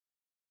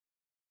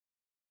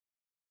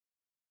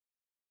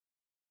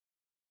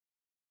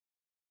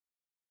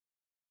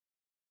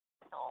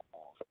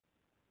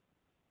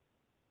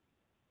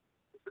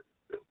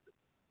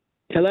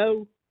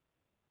Hello?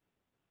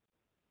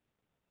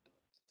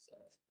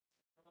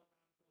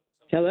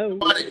 Hello?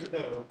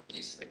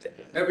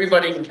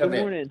 Everybody can Good come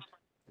in. morning.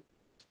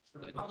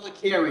 Public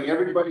hearing,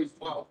 everybody's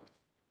welcome.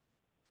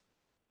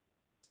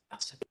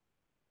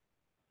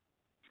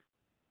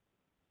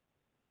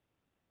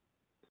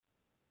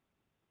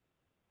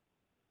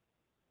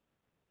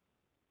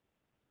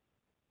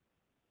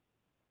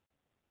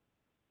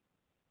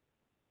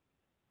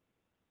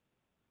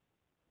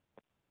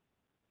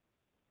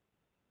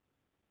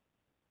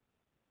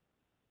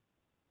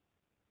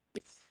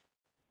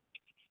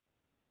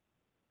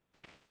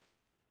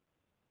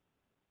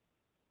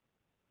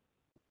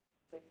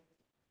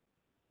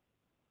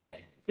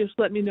 Just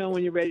let me know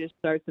when you're ready to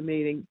start the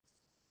meeting,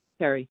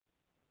 Terry.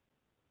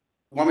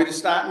 Want me to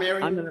start,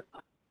 Mary? I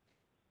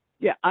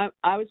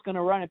was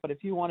gonna run it, but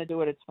if you want to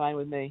do it, it's fine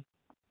with me.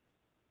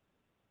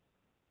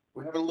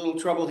 We're having a little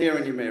trouble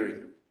hearing you, Mary.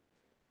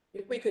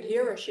 If we could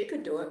hear her, she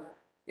could do it.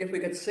 If we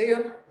could see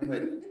her.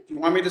 Do you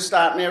want me to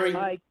start, Mary?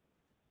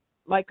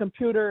 My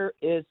computer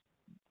is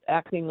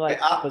acting like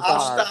I'll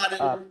bizarre. start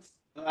it.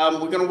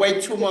 We're gonna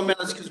wait 2 more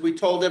minutes because we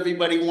told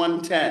everybody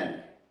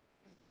 1:10.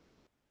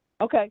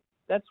 Okay,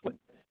 that's what,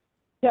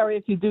 Terry,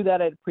 if you do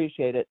that, I'd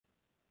appreciate it.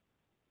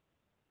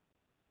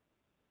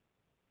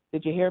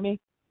 Did you hear me?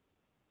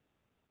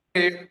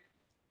 Can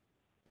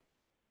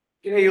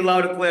hear you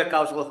loud and clear,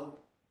 Counselor.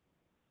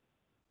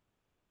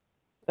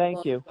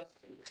 Thank you.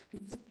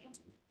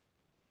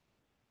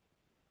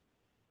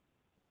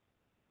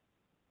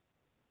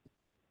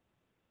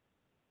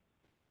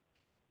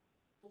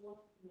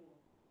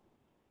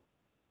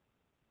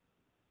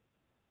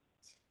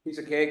 Piece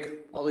of cake,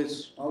 all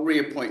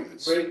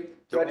reappointments.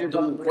 Judges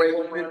on the great,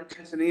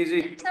 nice and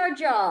easy. It's our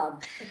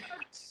job.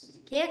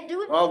 Can't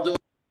do it. All do.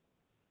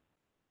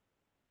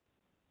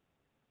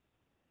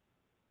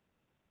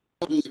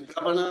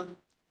 Governor,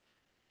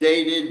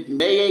 dated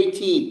May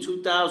 18,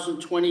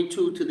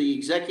 2022, to the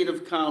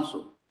Executive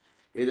Council.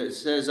 It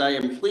says, I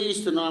am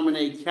pleased to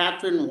nominate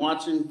Catherine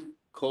Watson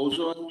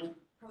Koziol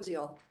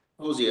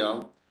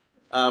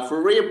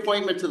for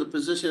reappointment to the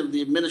position of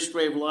the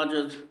Administrative Law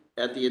Judge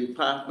at the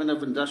Department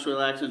of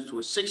Industrial Actions to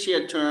a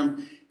 6-year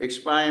term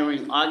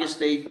expiring August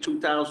 8,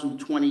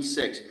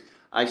 2026.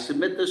 I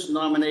submit this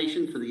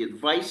nomination for the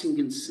advice and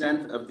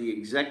consent of the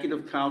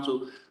Executive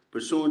Council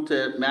pursuant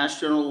to Mass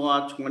General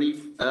Law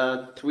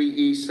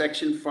 23E,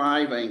 Section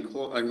 5.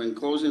 I'm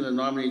enclosing the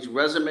nominee's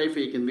resume for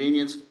your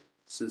convenience.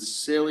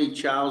 Sincerely,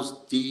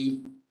 Charles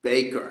D.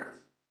 Baker.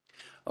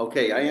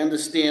 Okay, I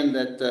understand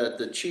that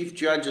the Chief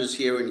Judge is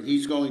here and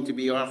he's going to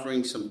be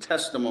offering some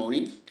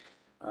testimony.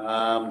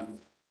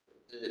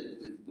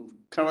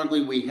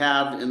 Currently, we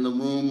have in the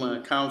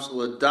room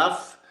Councilor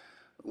Duff,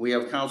 we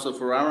have Councilor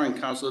Ferrara and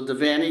Councilor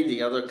Devaney.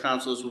 The other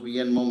councilors will be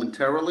in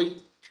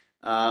momentarily.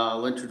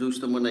 I'll introduce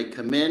them when they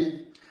come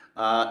in.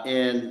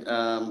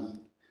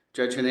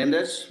 Judge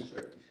Hernandez,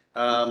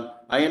 I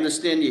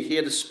understand you're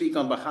here to speak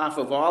on behalf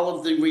of all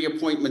of the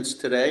reappointments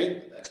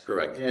today. That's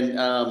correct.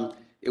 And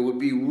it would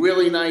be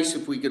really nice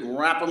if we could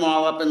wrap them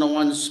all up into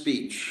one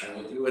speech.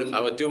 I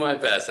would do my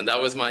best, and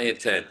that was my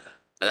intent.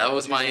 That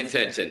was my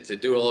intention, to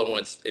do it all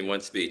in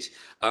one speech.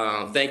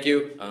 Thank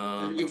you.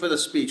 Thank you for the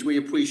speech. We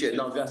appreciate it.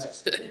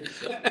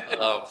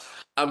 No,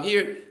 I'm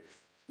here,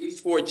 these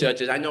 4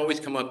 judges, I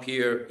always come up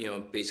here,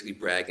 basically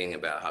bragging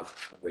about how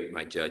great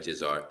my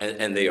judges are,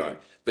 and they are.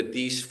 But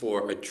these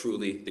 4 are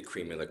truly the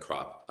cream of the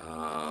crop.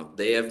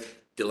 They have,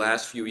 the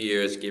last few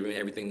years, given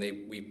everything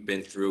we've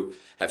been through,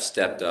 have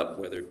stepped up,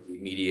 whether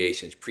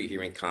mediations,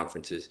 pre-hearing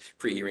conferences,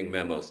 pre-hearing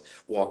memos,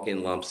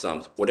 walk-in lump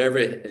sums, whatever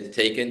it has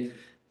taken,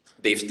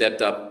 they've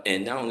stepped up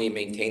and not only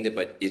maintained it,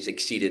 but it's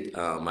exceeded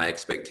my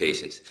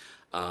expectations.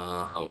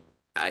 I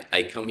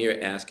come here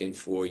asking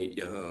for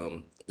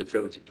the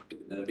privilege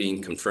of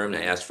being confirmed.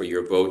 I asked for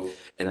your vote,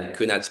 and I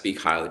could not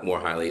speak more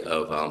highly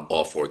of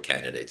all 4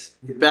 candidates.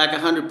 you're back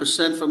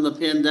 100% from the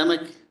pandemic?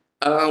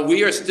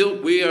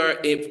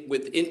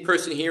 With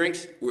in-person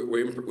hearings,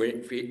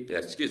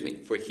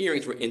 for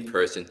hearings, we're in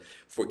person.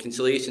 For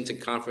conciliations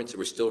and conferences,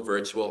 we're still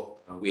virtual.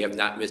 We have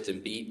not missed a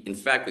beat. In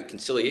fact, with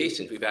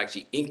conciliations, we've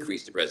actually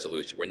increased the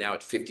resolution. We're now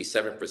at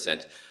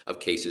 57% of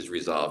cases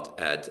resolved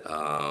at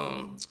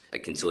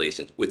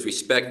conciliation. With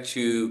respect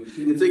to...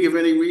 Can you think of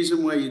any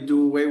reason why you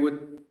do away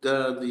with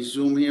these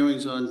Zoom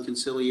hearings on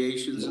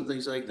conciliations and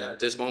things like that? At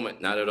this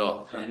moment, not at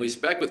all. With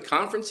respect with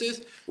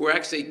conferences, we're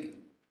actually...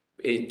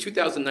 In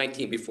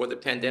 2019, before the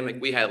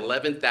pandemic, we had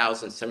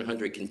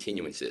 11,700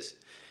 continuances.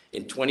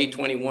 In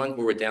 2021,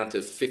 we were down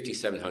to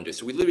 5,700.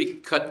 So we literally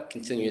cut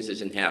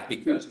continuances in half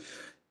because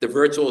the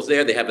virtual is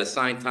there. They have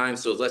assigned time,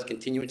 so less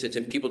continuances,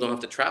 and people don't have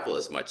to travel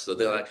as much. So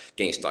they're not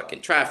getting stuck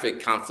in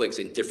traffic, conflicts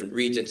in different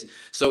regions.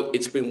 So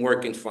it's been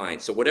working fine.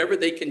 So whatever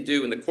they can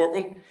do in the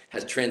courtroom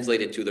has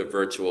translated to the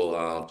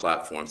virtual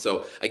platform.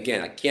 So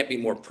again, I can't be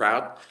more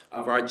proud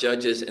of our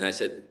judges. And I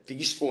said,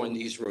 these 4 in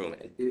these room,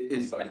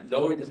 and I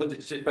know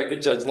if I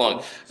could judge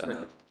long.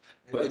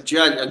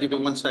 Judge, I'll give you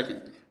 1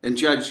 second. And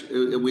Judge,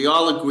 we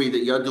all agree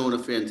that you're doing a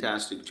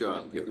fantastic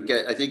job.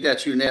 Okay, I think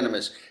that's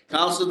unanimous.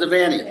 Counselor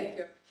Devaney? Thank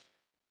you.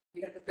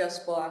 You got the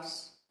best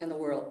boss in the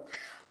world.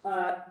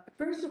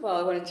 First of all,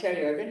 I want to tell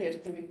you, I've been here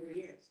 23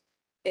 years.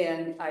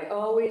 And I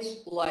always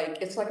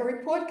it's like a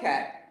report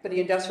card for the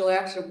Industrial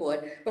Action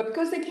Board. But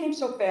because they came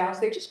so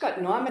fast, they just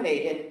got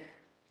nominated,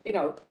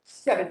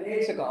 7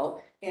 days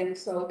ago. And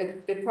so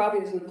it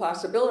probably isn't a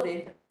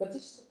possibility, but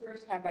this is the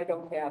first time I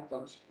don't have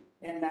them.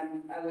 And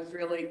I was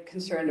really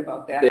concerned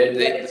about that. They-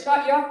 But it's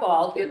not your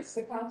fault, it's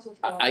the council's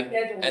fault. I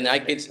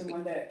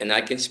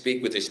can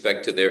speak with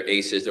respect to their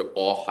ACEs. They're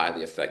all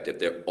highly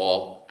effective.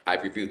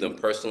 I've reviewed them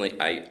personally.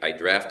 I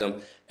draft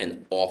them,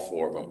 and all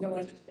 4 of them. No, I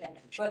understand.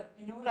 But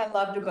you know what I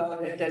loved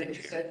about it, that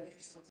it said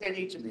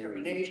any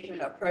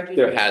discrimination or prejudice.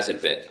 There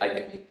hasn't been.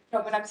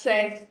 No, but I'm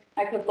saying,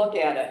 I could look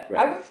at it.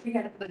 Right. I was looking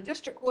at the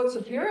district court,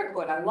 superior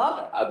court, I love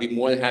it. I'll be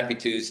more than happy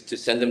to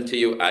send them to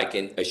you. I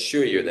can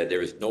assure you that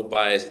there is no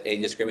bias,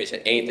 any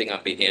discrimination, anything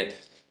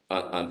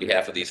on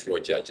behalf of these 4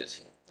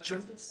 judges. I'm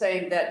just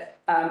saying that,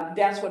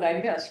 that's what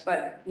I missed,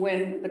 but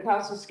when the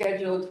council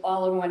scheduled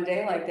all in one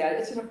day like that,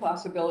 it's an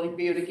impossibility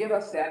for you to give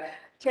us that.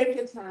 Take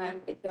your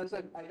time,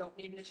 I don't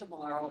need it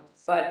tomorrow,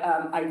 but,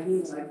 I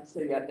do like to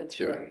see it, it's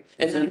Sure. great.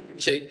 And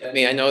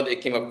I know they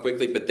came up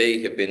quickly, but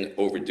they have been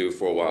overdue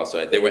for a while,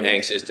 so they were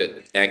anxious to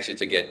get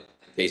the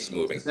case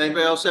moving. Does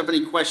anybody else have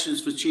any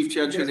questions for Chief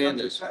Judge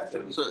Hernandez?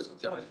 So,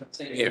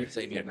 Same here.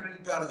 Thank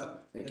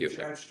you.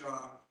 Judge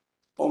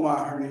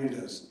Omar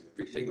Hernandez.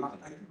 Appreciate it.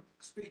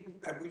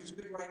 We just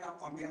speak right now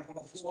on behalf of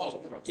all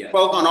 4. Yeah.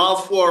 Spoke on all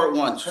 4 at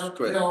once,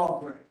 Chris. They're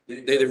all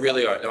great. They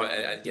really are. No,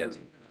 yes.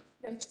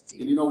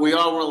 We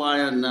all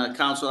rely on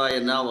Counsel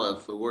Iannella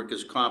for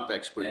workers' comp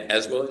expertise,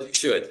 As well as you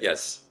should,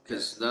 yes.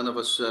 because none of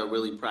us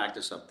really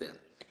practice up there.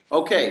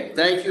 Okay,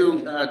 thank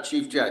you,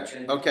 Chief Judge.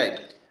 Okay,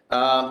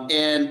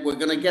 and we're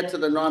going to get to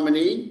the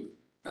nominee.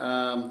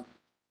 The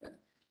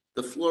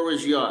floor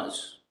is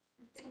yours.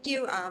 Thank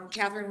you.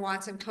 Catherine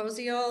Watson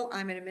Koziol.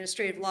 I'm an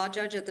administrative law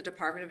judge at the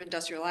Department of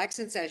Industrial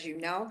Accidents, as you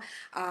know.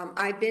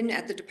 I've been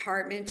at the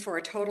department for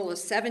a total of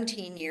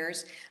 17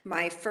 years.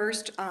 My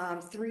first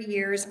 3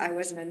 years, I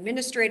was an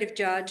administrative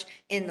judge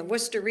in the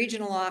Worcester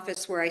Regional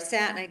Office, where I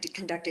sat and I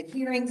conducted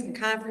hearings and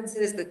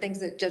conferences, the things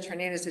that Judge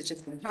Hernandez has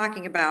just been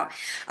talking about.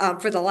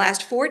 For the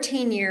last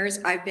 14 years,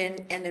 I've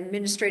been an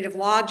administrative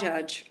law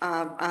judge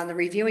on the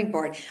reviewing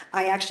board.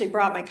 I actually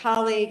brought my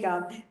colleague,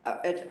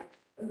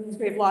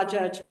 administrative law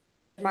judge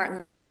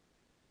Martin.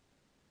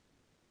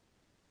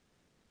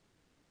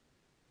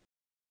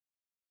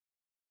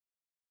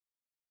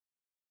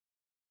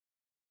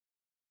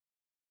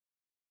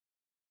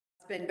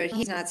 But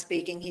he's not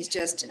speaking, he's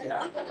just,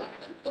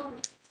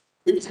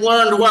 He's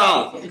learned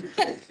well.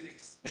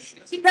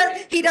 he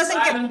doesn't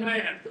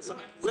get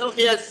We'll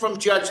hear from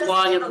Judge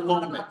Long in a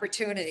moment. As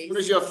opportunities. soon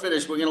as you're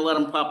finished, we're going to let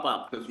him pop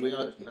up, because we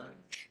are.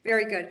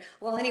 Very good.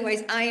 Well,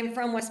 anyways, I am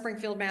from West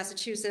Springfield,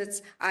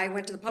 Massachusetts. I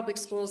went to the public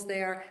schools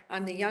there.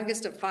 I'm the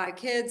youngest of 5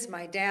 kids.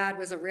 My dad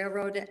was a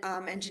railroad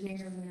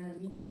engineer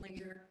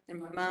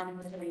and my mom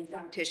was a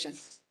dietitian.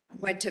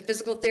 Went to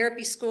physical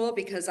therapy school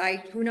because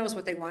who knows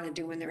what they want to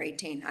do when they're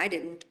 18. I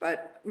didn't,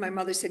 but my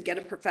mother said, get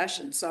a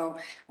profession. So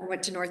I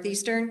went to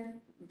Northeastern.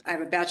 I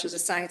have a bachelor's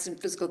of science in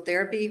physical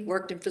therapy,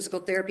 worked in physical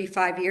therapy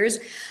 5 years,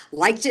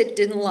 liked it,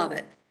 didn't love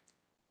it.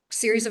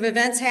 Series of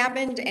events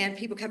happened and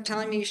people kept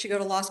telling me you should go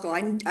to law school.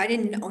 I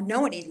didn't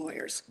know any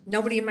lawyers.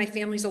 Nobody in my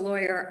family's a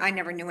lawyer. I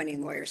never knew any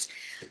lawyers.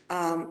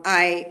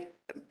 I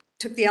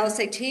took the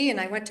LSAT and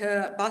I went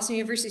to Boston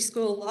University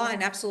School of Law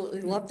and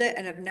absolutely loved it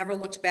and have never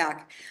looked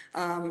back.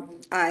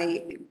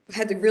 I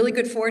had the really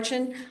good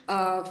fortune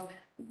of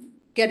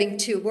getting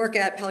to work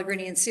at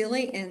Pellegrini and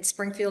Sealy in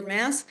Springfield,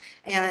 Mass.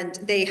 And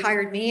they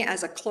hired me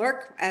as a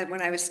clerk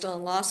when I was still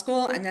in law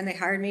school. And then they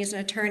hired me as an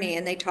attorney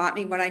and they taught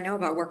me what I know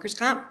about workers'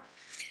 comp.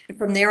 And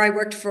from there, I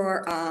worked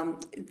for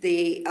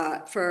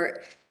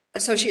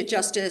Associate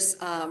Justice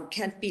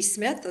Kent B.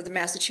 Smith of the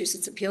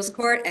Massachusetts Appeals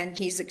Court, and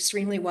he's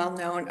extremely well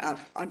known.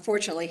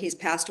 Unfortunately, he's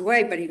passed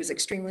away, but he was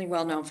extremely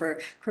well known for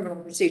criminal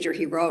procedure.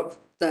 He wrote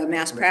the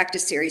mass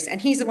practice series, and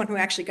he's the one who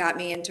actually got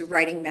me into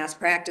writing mass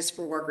practice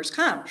for workers'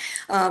 comp.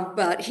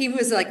 But he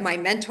was like my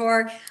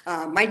mentor.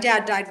 My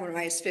dad died when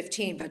I was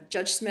 15, but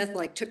Judge Smith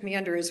took me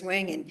under his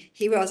wing, and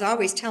he was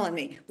always telling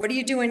me, "What are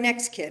you doing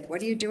next, kid?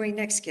 What are you doing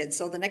next, kid?"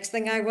 So the next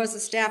thing I was a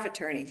staff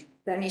attorney.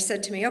 Then he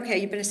said to me, "Okay,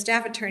 you've been a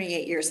staff attorney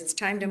 8 years. It's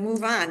time to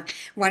move on.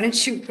 Why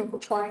don't you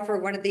apply for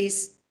one of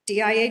these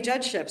DIA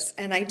judgeships?"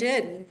 And I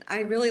did, and I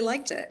really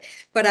liked it.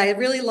 But I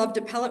really loved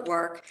appellate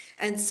work.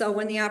 And so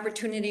when the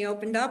opportunity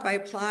opened up, I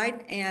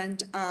applied.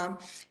 And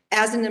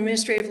as an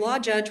administrative law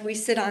judge, we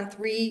sit on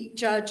 3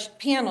 judge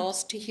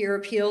panels to hear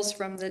appeals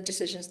from the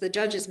decisions the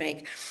judges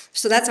make.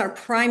 So that's our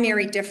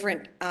primary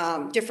difference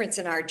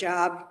in our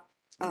job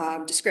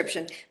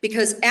description,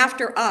 because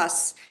after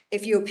us,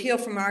 if you appeal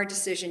from our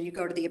decision, you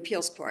go to the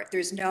appeals court.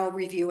 There's no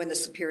review in the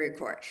Superior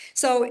Court.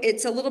 So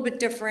it's a little bit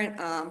different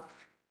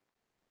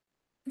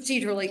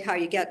procedurally how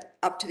you get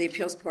up to the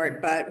appeals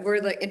court, but we're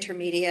the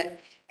intermediate.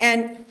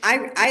 And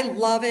I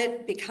love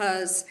it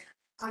because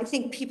I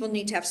think people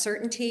need to have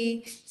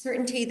certainty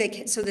they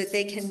can, so that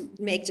they can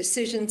make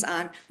decisions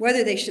on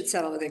whether they should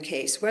settle their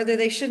case, whether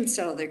they shouldn't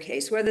settle their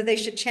case, whether they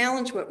should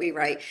challenge what we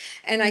write.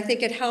 And I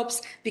think it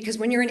helps because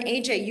when you're an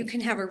AJ, you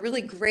can have a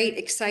really great,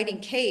 exciting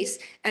case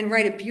and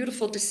write a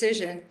beautiful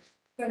decision,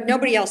 but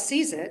nobody else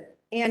sees it.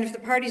 And if the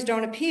parties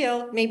don't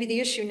appeal, maybe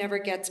the issue never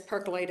gets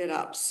percolated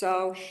up.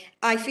 So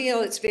I feel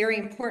it's very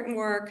important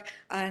work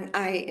and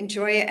I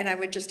enjoy it. And I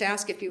would just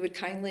ask if you would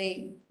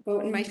kindly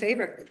vote in my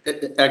favor.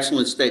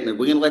 Excellent statement.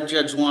 We're going to let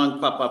Judge Long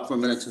pop up for a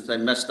minute since I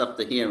messed up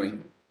the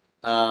hearing.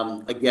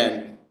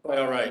 Again,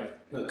 All right.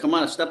 come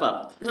on, step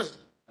up.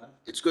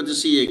 It's good to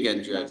see you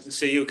again, Judge. Nice to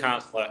see you,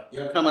 Counselor.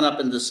 You're coming up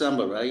in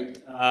December, right?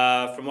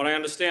 From what I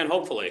understand,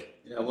 hopefully.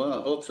 Yeah, well,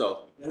 I hope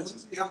so.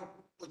 Let's see how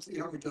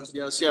he does.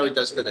 Yeah, let's see how he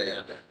does today.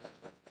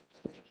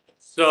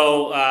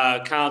 So,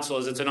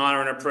 Councilors, it's an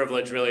honor and a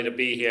privilege really to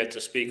be here to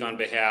speak on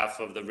behalf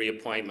of the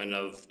reappointment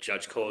of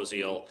Judge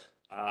Koziol.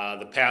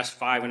 The past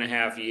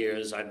 5.5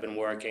 years, I've been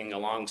working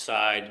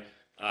alongside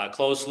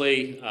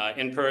closely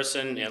in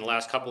person, and the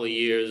last couple of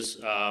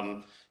years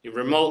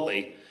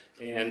remotely.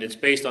 And it's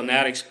based on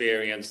that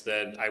experience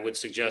that I would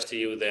suggest to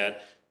you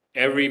that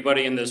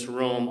everybody in this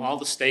room, all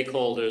the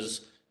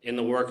stakeholders in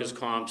the workers'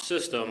 comp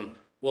system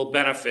will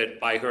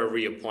benefit by her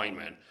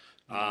reappointment.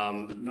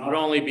 Not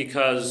only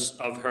because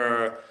of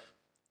her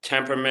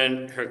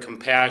temperament, her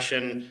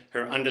compassion,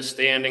 her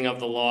understanding of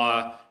the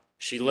law.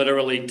 She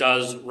literally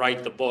does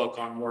write the book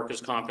on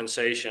workers'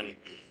 compensation.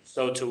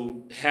 So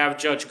to have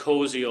Judge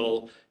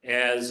Koziol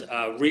as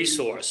a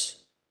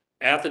resource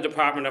at the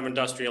Department of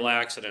Industrial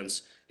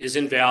Accidents is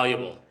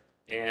invaluable.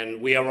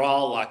 And we are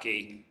all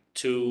lucky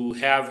to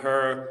have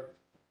her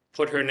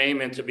put her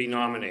name in to be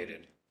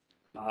nominated.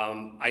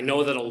 I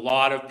know that a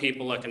lot of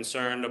people are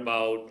concerned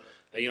about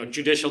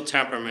judicial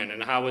temperament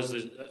and how does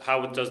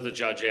the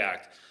judge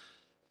act.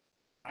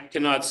 I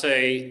cannot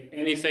say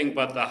anything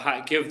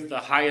but give the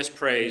highest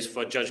praise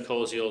for Judge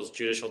Koziol's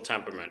judicial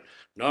temperament.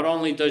 Not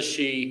only does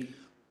she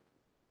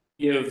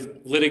give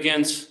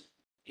litigants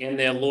and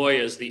their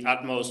lawyers the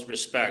utmost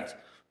respect,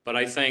 but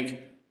I think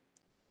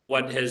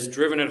what has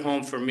driven it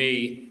home for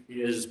me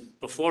is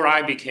before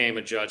I became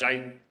a judge,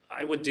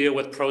 I would deal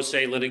with pro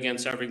se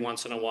litigants every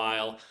once in a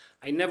while.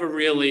 I never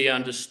really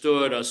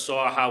understood or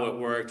saw how it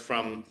worked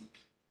from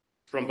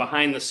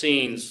behind the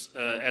scenes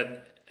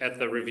at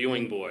the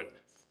reviewing board.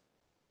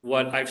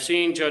 What I've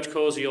seen Judge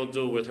Koziol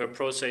do with her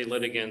pro se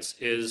litigants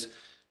is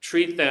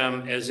treat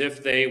them as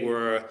if they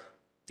were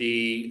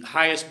the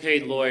highest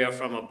paid lawyer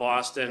from a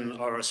Boston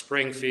or a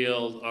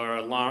Springfield or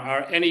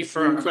any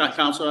firm.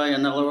 Counselor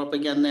Iannello up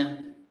again there?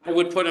 I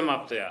would put him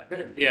up there,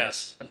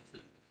 yes.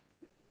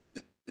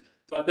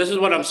 But this is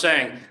what I'm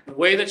saying. The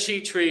way that she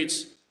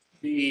treats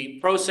the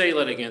pro se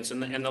litigants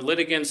and the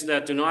litigants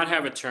that do not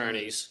have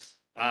attorneys,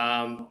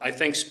 I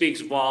think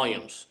speaks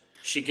volumes.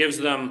 She gives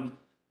them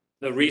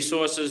the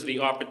resources, the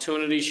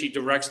opportunities. She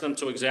directs them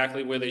to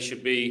exactly where they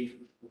should be,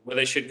 where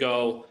they should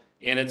go.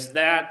 And it's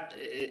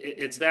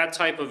that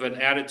type of an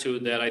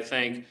attitude that I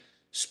think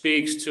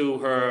speaks to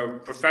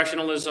her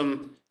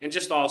professionalism and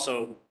just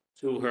also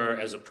to her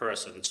as a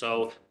person.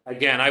 So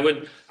again, I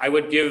would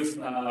give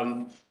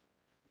the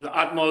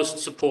utmost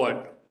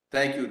support.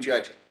 Thank you,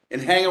 Judge.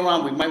 And hang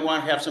around, we might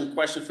want to have some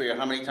questions for you.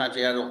 How many times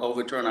you had to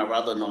overturn our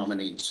other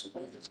nominees?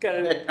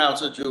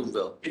 Counselor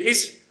Jubinville.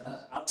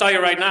 I'll tell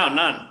you right now,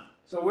 none.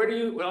 So where do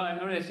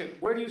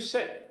you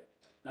sit?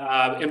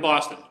 In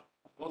Boston.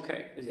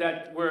 Okay, is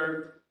that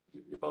where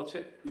you both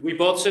sit? We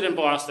both sit in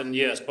Boston,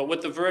 yes, but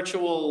with the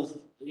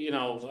virtual, a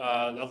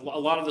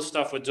lot of the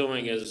stuff we're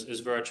doing is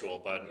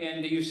virtual, but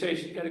And do you say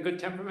she's got a good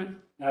temperament?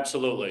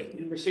 absolutely.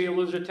 You ever see her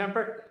lose her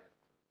temper?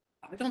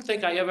 I don't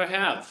think I ever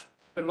have.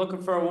 Been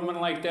looking for a woman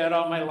like that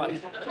all my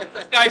life.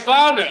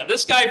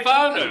 This guy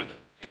found her.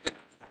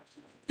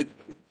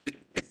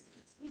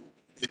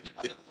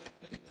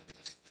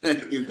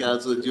 Thank you,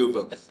 Counselor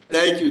Jubinville.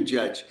 Thank you,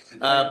 Judge.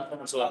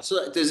 So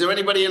is there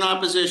anybody in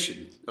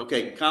opposition?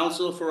 Okay,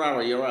 Counselor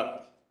Ferrara, you're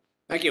up.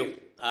 Thank you.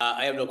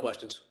 I have no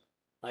questions.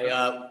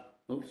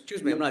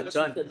 Excuse me, I'm not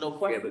done. No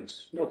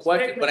questions. No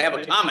question, but I have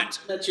a comment.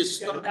 That's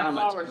just Got a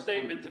half-hour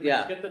statement to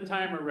Yeah. get the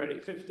timer ready,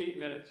 15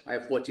 minutes. I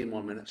have 14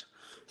 more minutes.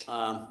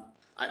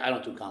 I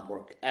don't do comp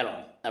work at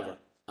all, ever.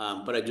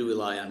 But I do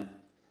rely on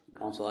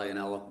Counsel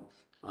Iannello.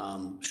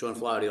 Sean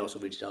Flaherty also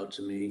reached out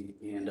to me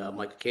and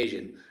Mike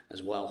Occasion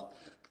as well.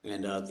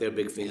 And they're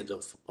big fans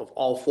of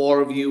all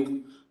four of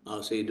you.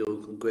 So you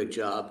do a great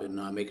job in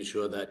making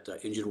sure that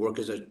injured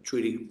workers are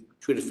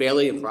treated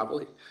fairly and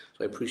properly.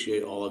 So I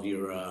appreciate all of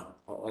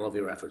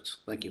your efforts.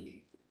 Thank you.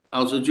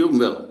 Counselor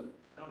Jubinville.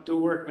 I don't do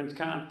workman's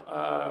comp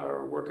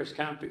or workers'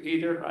 comp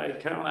either. I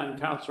count on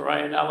Counselor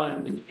Iannello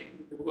and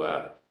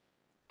to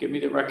give me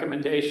the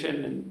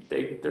recommendation, and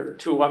they're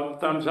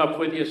thumbs up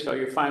with you, so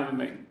you're fine with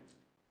me.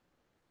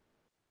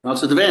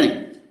 Counselor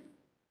Devaney.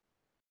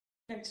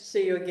 Nice to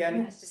see you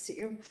again. Nice to see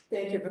you.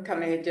 Thank you for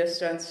coming a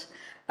distance.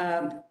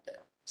 The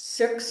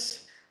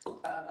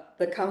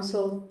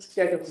council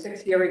scheduled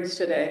 6 hearings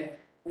today,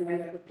 and I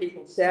met with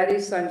people Saturday,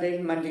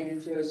 Sunday, Monday,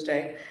 and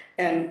Tuesday.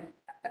 And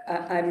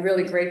I'm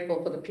really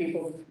grateful for the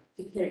people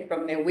who take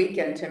from their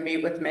weekend to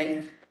meet with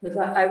me, because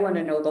I want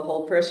to know the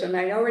whole person.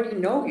 I already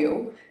know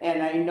you,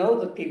 and I know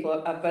the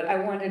people, but I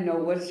want to know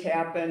what's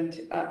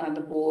happened on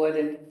the board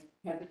and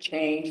have it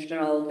changed and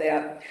all of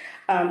that.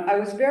 I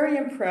was very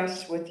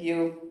impressed with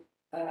you,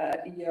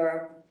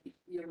 your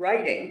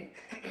writing,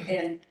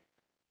 and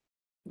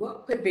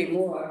what could be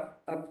more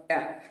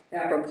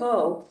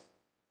apropos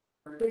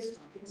of this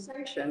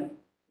conversation?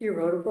 You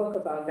wrote a book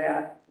about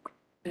that,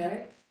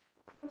 right?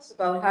 Tell us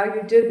about how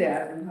you did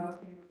that and how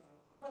it came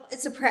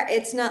about.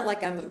 It's not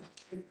like I'm a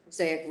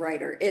prosaic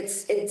writer.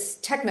 It's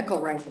technical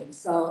writing,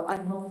 so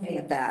I'm okay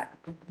at that.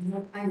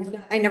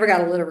 I never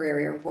got a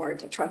literary award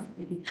to try.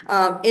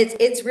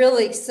 It's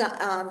really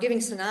giving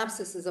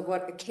synopsises of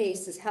what a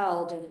case is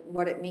held and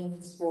what it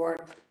means for,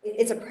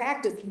 it's a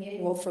practice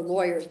manual for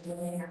lawyers when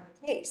they have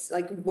a case,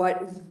 like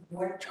what is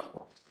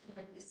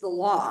the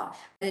law,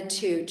 and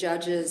to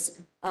judges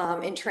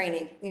in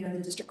training, you know,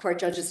 the district court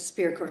judges, the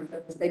superior court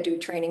judges, they do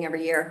training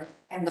every year.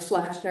 And the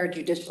Flashner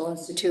Judicial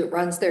Institute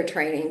runs their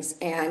trainings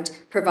and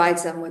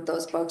provides them with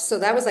those books. So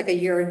that was like a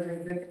year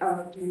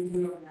of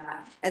doing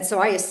that. And so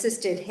I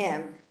assisted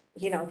him.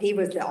 You know, he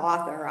was the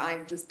author.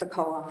 I'm just the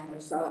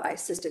co-author. So I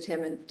assisted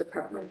him in the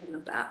preparation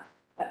of that.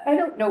 I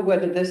don't know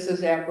whether this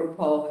is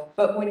apropos,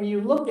 but when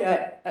you look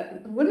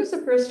at, when is the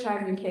first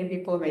time you came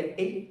before me?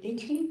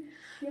 18?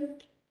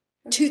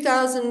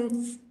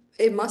 2000,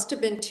 it must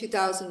have been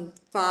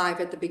 2005,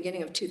 at the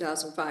beginning of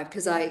 2005,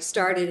 because I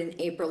started in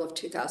April of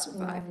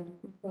 2005.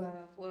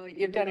 Well,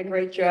 you've done a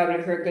great job, and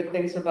I've heard good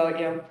things about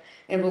you.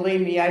 And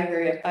believe me, I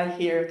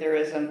hear there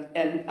isn't.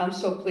 And I'm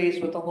so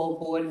pleased with the whole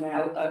board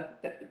now.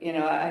 You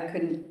know, I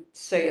couldn't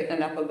say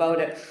enough about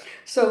it.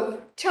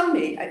 So tell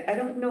me, I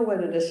don't know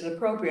whether this is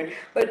appropriate,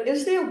 but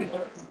is there,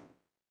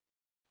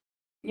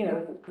 you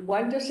know,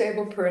 one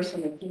disabled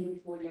person that came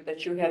before you,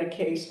 that you had a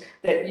case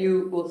that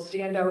you will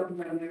stand out in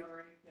your memory,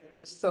 that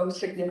was so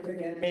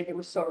significant, maybe it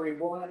was so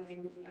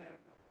rewarding?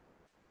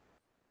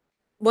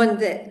 One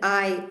that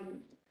I,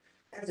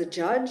 as a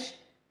judge,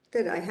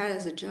 that I had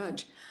as a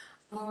judge.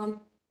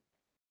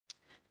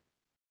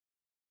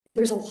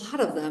 There's a lot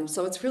of them,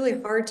 so it's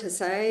really hard to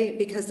say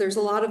because there's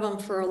a lot of them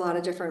for a lot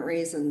of different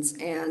reasons.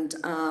 And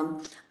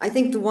I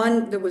think the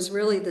one that was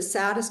really the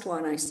saddest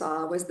one I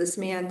saw was this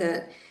man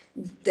that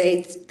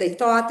they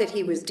thought that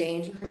he was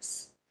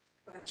dangerous.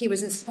 He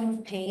was in so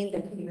much pain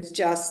that he was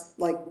just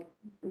like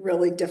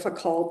really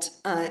difficult.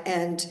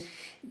 And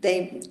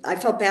I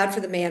felt bad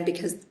for the man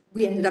because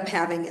we ended up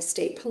having a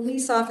state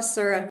police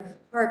officer at the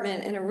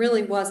department, and it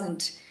really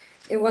wasn't.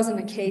 It wasn't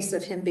a case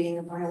of him being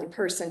a violent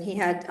person. He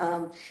had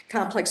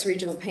complex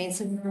regional pain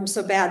syndrome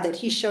so bad that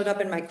he showed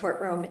up in my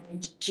courtroom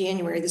in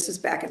January. This was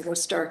back in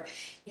Worcester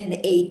in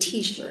a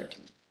t-shirt.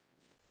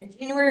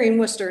 January in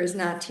Worcester is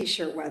not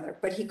t-shirt weather,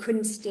 but he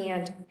couldn't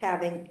stand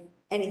having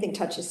anything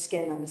touch his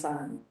skin on his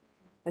arm.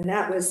 And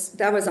that was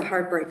a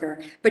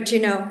heartbreaker. But you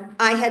know,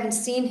 I hadn't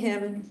seen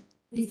him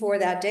before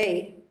that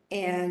date.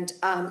 And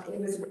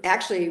it was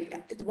actually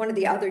one of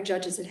the other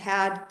judges that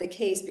had the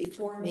case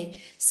before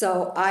me.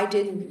 So I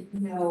didn't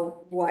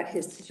know what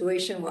his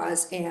situation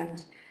was.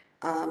 And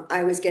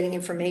I was getting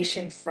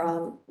information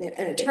from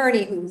an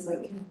attorney who was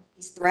like,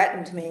 he's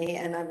threatened me.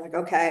 And I'm like,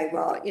 okay,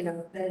 well, you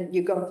know, then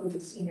you go through the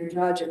senior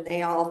judge and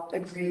they all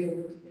agree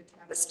to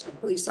have a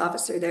police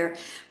officer there.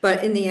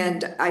 But in the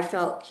end, I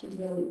felt he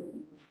really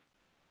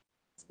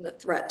was a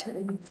threat to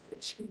him,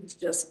 which was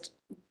just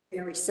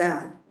very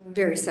sad,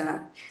 very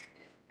sad.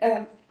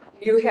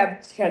 You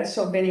have had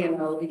so many in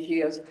all these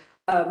years.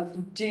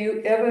 Do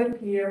you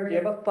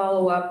ever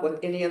follow up with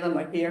any of them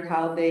or hear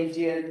how they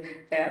did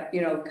at,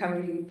 you know,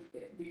 coming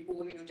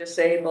before you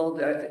disabled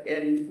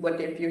and what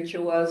their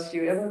future was? Do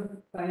you ever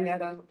find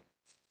that out?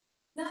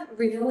 Not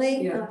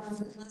really, Yeah.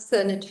 unless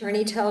an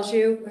attorney tells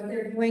you what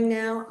they're doing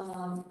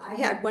now. I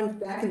had one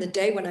back in the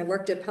day when I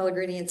worked at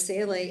Pellegrini and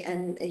Saley,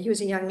 and he was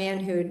a young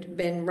man who'd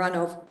been run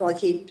over, well,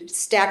 he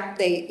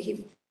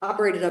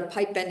operated a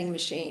pipe bending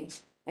machine.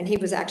 And he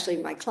was actually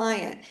my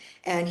client,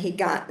 and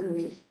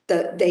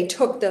they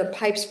took the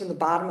pipes from the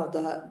bottom of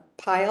the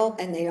pile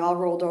and they all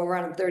rolled over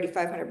on him,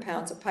 3,500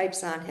 pounds of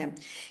pipes on him.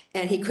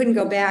 And he couldn't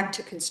go back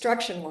to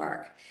construction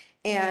work.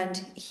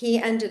 And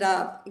he ended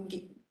up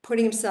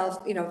putting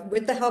himself, you know,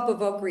 with the help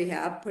of Oak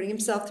Rehab, putting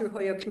himself through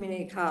Holyoke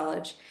Community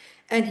College.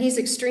 And he's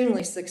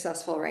extremely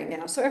successful right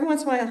now. So every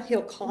once in a while,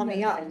 he'll call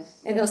me up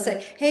and he'll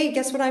say, hey,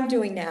 guess what I'm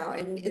doing now?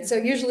 And it's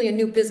usually a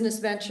new business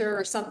venture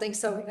or something.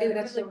 So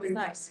that's really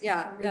nice.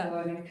 Yeah.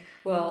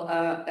 Well,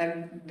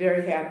 I'm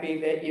very happy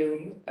that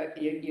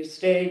you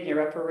stayed,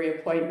 you're up for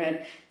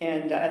reappointment,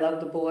 and I love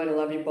the board, I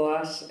love your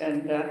boss,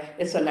 and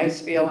it's a nice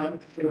feeling.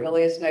 It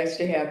really is nice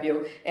to have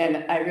you.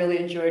 And I really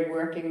enjoyed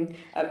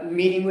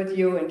meeting with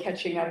you and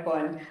catching up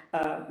on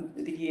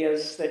the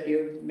years that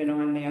you've been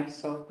on there.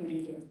 So thank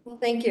you. Well,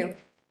 thank you.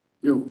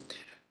 You,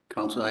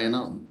 Council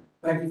Ionella.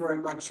 Thank you very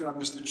much,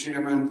 Mr.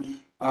 Chairman.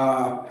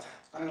 I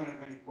don't have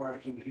any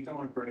questions. He's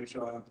doing a great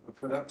job.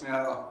 For that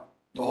matter,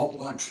 the whole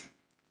bunch.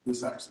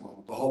 was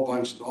excellent. The whole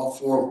bunch, all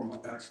four of them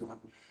were excellent.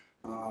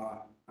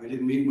 I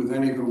didn't meet with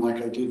any of them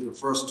like I did the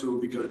first two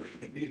because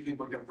these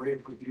people get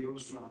great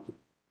reviews from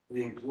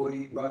the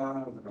employee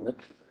bar,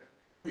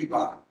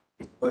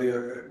 whether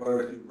you're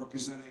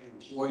representing an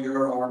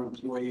employer or an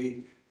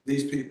employee.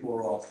 These people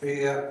are all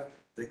fair.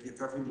 They give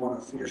everyone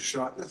a fair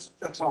shot.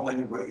 That's all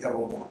anybody ever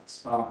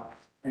wants.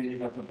 And you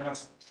got the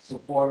best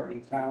supporter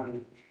in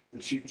town, the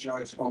Chief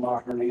Judge,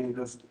 Maher,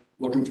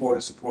 looking forward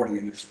to supporting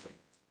you next week.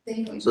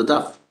 Thank you. So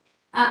Duff,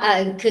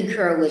 I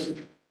concur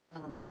with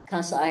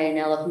Council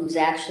Ianella, who's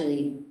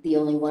actually the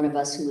only one of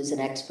us who is an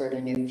expert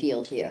in your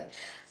field here.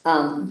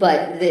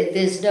 But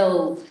there's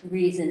no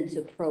reason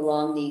to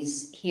prolong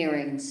these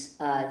hearings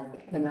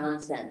for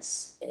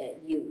nonsense.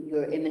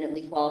 You're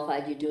eminently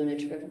qualified, you're doing a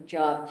terrific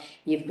job,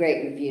 you have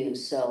great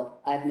reviews, so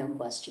I have no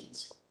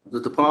questions. the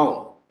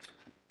DePaulo.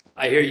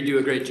 I hear you do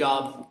a great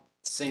job,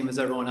 same as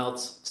everyone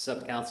else,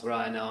 except Councilor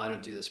Ionel. I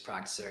don't do this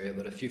practice area,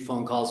 but a few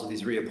phone calls with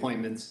these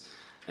reappointments.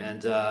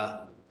 And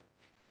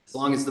as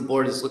long as the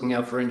board is looking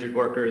out for injured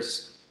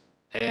workers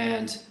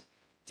and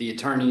the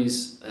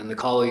attorneys and the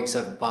colleagues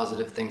have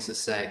positive things to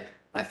say,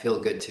 I feel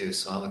good too.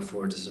 So I look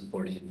forward to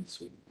supporting you this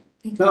week.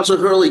 Councilor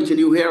Hurley, can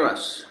you hear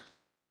us?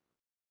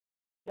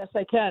 Yes,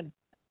 I can.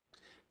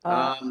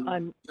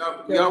 I'm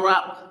You're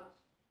up.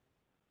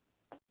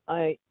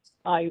 I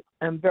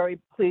am very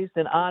pleased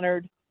and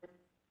honored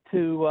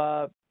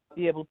to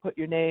be able to put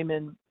your name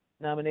in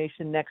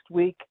nomination next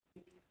week.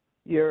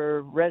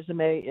 Your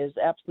resume is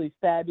absolutely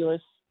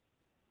fabulous,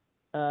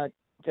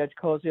 Judge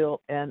Koziol,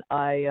 and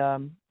I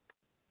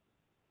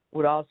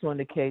would also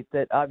indicate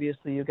that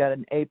obviously you got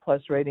an A+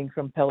 rating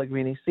from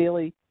Pellegrini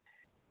Sealy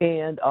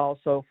and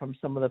also from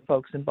some of the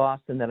folks in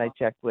Boston that I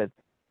checked with.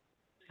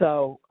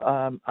 So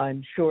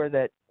I'm sure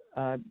that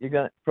you're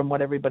going to, from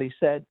what everybody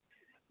said,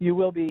 you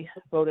will be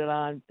voted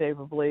on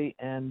favorably,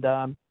 and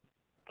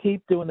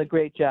keep doing the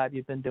great job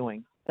you've been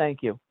doing.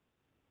 Thank you.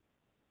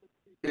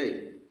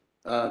 Okay,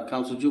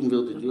 Councilor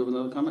Jubenville, did you have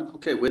another comment?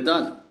 Okay, we're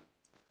done.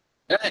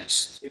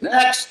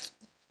 Next.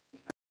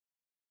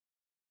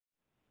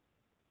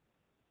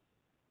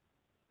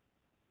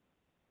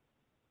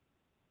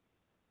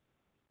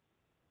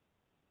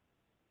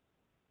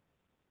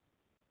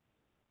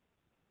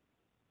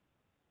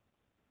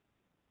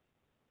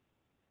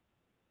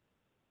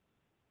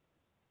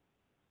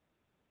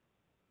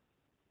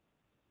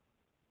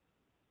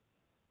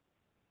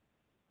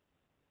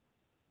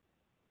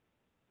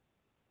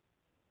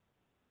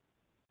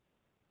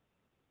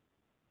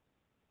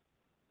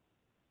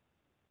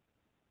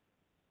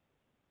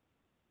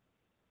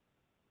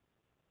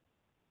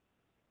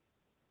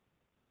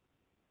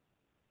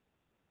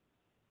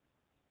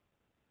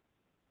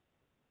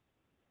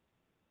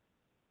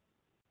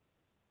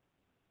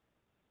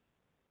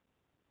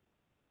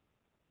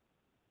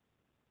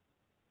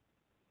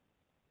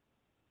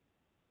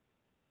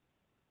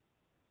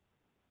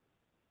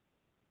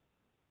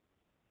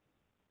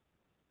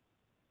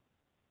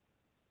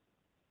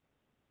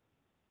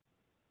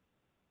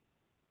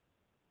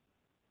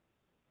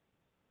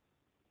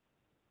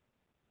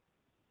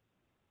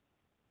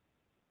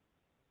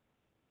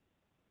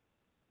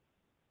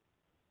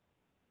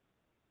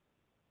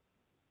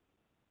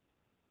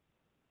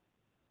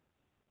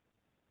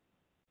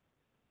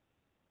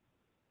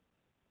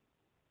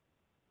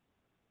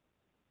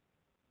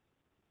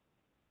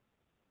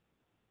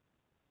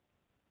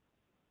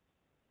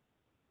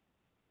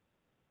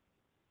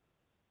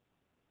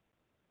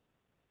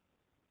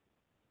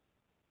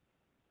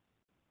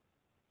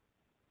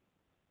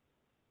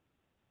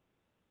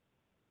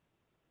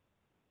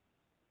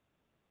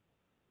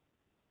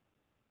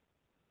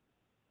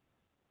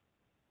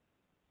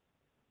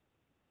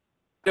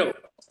 Do.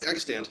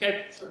 Excellent.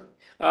 Okay.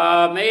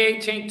 May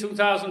 18,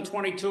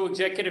 2022,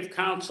 Executive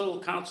Council,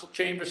 Council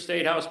Chamber,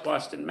 State House,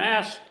 Boston,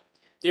 Mass.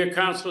 Dear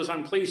councilors,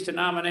 I'm pleased to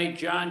nominate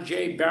John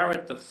J.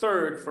 Barrett III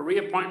for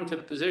reappointment to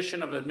the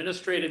position of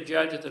Administrative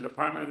Judge at the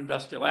Department of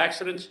Industrial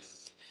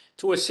Accidents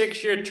to a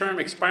 6-year term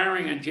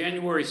expiring on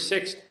January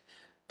 6,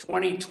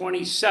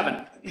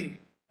 2027.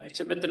 I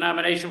submit the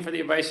nomination for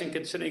the advice and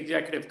consent of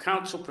Executive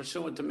Council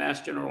pursuant to Mass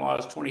General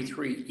Laws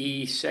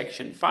 23E,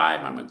 Section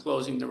 5. I'm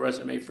enclosing the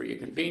resume for your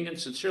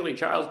convenience. Sincerely,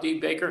 Charles D.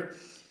 Baker.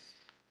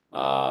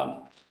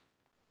 What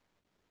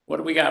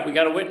do we got? We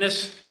got a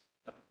witness?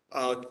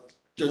 Judge,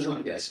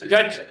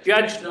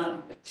 Judge,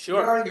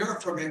 sure. you're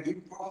from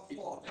him.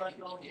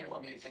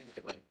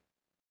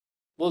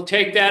 We'll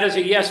take that as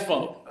a yes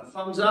vote. A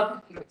thumbs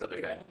up?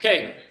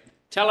 Okay,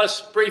 tell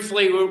us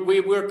briefly, we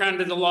work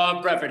under the law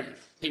of brevity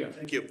here.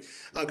 Thank you.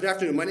 Good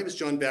afternoon. My name is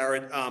John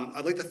Barrett.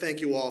 I'd like to thank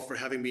you all for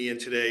having me in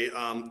today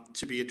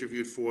to be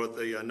interviewed for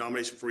the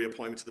nomination for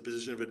reappointment to the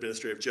position of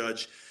Administrative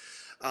Judge.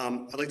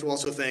 I'd like to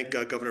also thank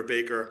Governor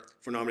Baker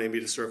for nominating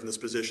me to serve in this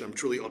position. I'm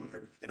truly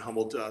honored and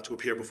humbled to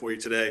appear before you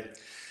today.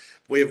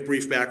 Way of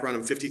brief background,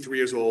 I'm 53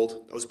 years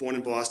old. I was born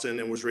in Boston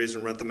and was raised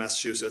in Rentham,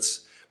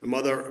 Massachusetts. My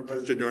mother, a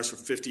registered nurse for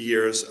 50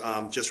 years,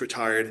 just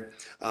retired,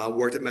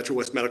 worked at Metro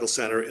West Medical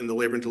Center in the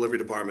labor and delivery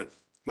department.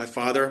 My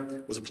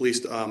father was a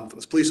police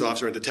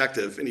officer and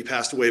detective, and he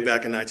passed away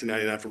back in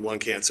 1999 from lung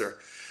cancer.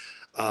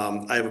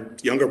 I have a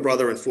younger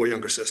brother and 4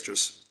 younger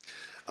sisters.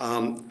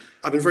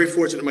 I've been very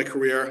fortunate in my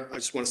career. I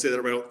just want to say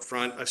that right up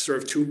front. I've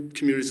served 2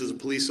 communities as a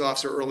police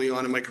officer early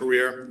on in my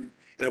career,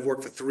 and I've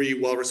worked for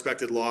 3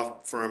 well-respected law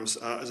firms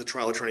as a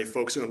trial attorney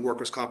focusing on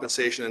workers'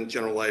 compensation and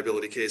general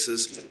liability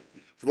cases.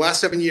 For the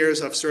last 7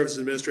 years, I've served as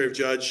an administrative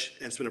judge,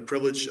 and it's been a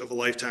privilege of a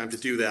lifetime to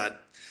do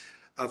that.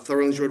 I've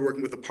thoroughly enjoyed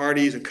working with the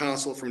parties and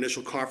counsel from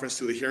initial conference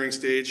through the hearing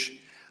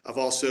stage. I've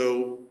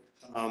also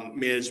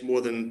managed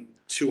more than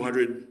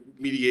 200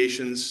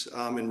 mediations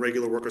in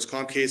regular workers'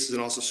 comp cases,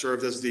 and also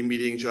served as the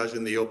mediating judge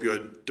in the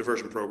opioid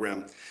diversion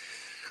program.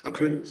 I'm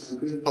committed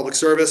to public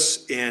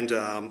service, and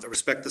I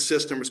respect the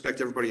system,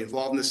 respect everybody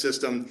involved in the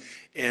system,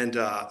 and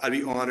I'd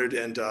be honored,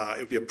 and it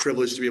would be a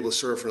privilege to be able to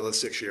serve for another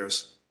 6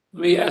 years.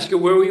 Let me ask you,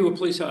 where were you a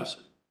police officer?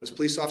 I was a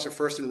police officer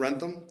first in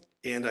Rentham,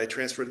 and I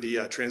transferred to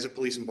the transit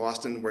police in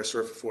Boston, where I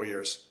served for 4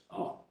 years.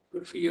 Oh,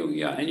 good for you,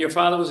 yeah. And your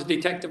father was a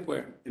detective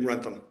where? In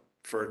Rentham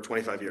for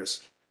 25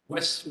 years.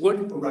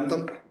 Westwood?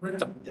 Rentham?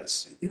 Rentham.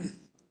 Yes.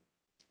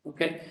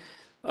 Okay.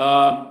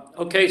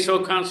 Okay,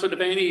 so Councilor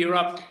Devaney, you're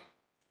up.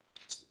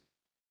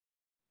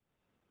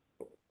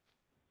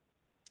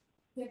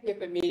 Thank you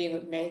for meeting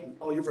with me.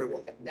 Oh, you're very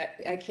welcome.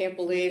 I can't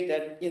believe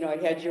that, I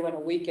had you on a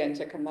weekend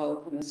to come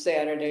out on a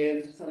Saturday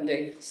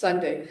and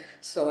Sunday.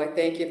 So I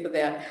thank you for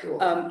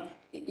that.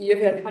 You've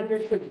had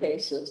hundreds of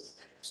cases.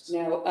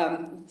 Now,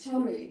 tell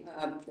me,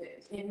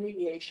 in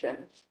mediation,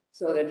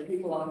 so that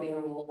people out there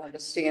will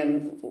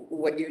understand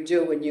what you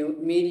do when you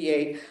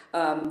mediate,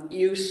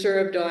 you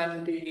served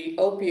on the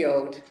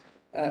opioid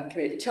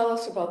committee. Tell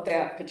us about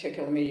that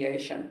particular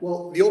mediation.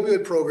 Well, the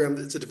opioid program,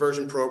 it's a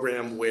diversion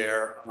program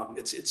where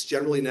it's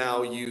generally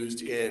now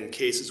used in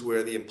cases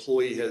where the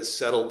employee has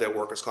settled their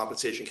workers'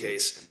 compensation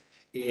case.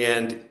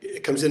 And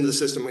it comes into the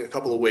system in a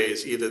couple of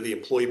ways. Either the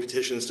employee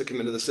petitions to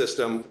come into the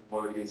system,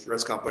 or the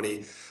insurance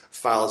company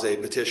files a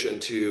petition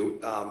to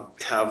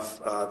have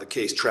the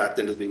case tracked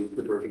into the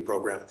diversion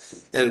program.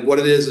 And what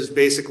it is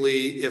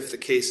basically, if the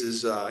case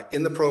is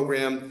in the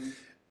program,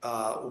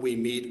 we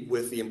meet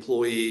with the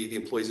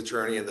employee's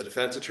attorney and the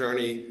defense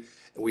attorney,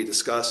 and we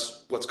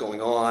discuss what's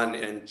going on,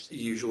 and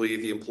usually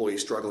the employee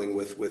is struggling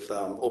with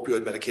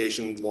opioid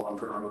medication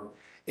long-term,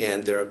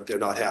 and they're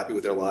not happy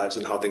with their lives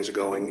and how things are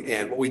going.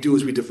 And what we do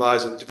is we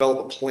develop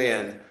a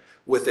plan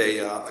with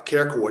a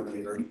care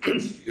coordinator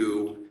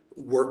to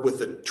work with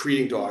the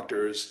treating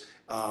doctors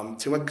to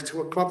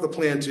come up with a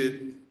plan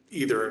to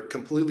either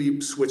completely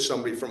switch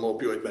somebody from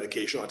opioid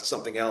medication onto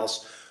something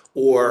else,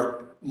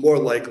 or more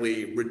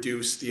likely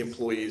reduce the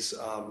employee's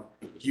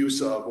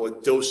use of or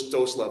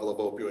dose level of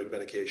opioid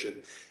medication.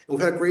 And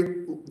we've had a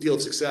great deal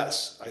of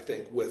success, I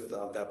think, with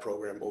that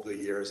program over the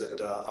years,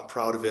 and I'm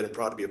proud of it and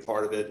proud to be a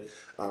part of it.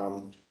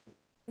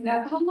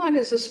 Now, how long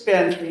has this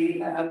been,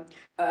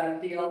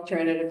 the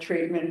alternative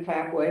treatment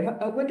pathway?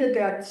 When did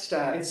that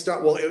start? It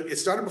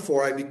started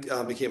before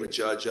I became a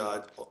judge.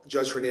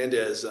 Judge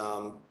Hernandez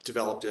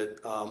developed it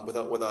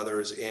with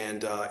others,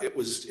 and it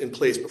was in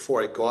place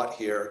before I got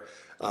here.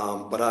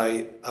 But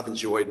I've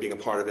enjoyed being a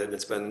part of it, and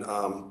it's been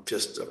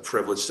just a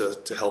privilege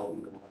to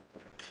help.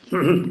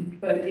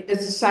 But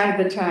it's a sign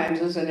of the times,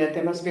 isn't it?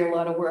 There must be a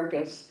lot of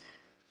workers.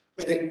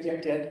 I think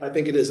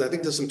it is. I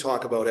think there's some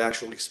talk about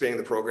actually expanding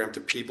the program to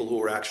people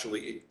who are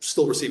actually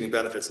still receiving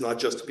benefits, not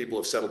just to people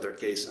who have settled their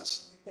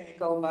cases. There you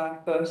go,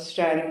 Mark, for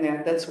starting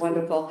that. That's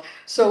wonderful.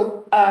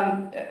 So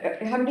how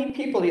many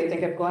people do you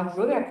think have gone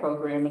through that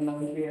program in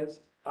those years?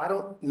 I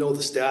don't know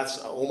the stats.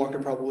 Omar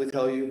can probably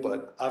tell you,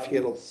 but I've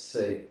handled.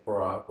 Say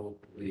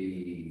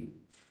probably.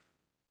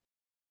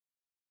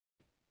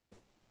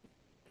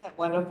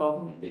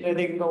 Wonderful.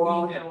 They can go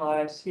all their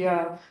lives.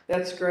 Yeah,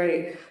 that's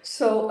great.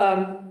 So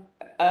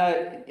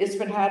it's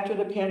been hard through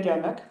the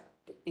pandemic,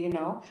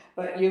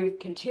 but you've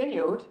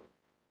continued.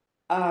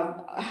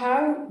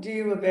 How do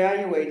you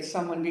evaluate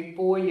someone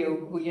before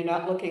you who you're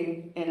not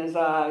looking in his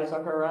eyes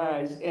or her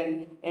eyes,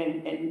 and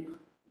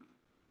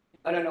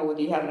I don't know whether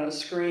you have it on a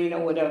screen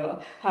or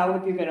whatever? How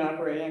have you been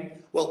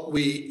operating? Well,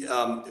 we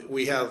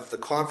have the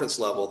conference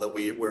level that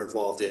we're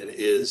involved in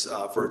is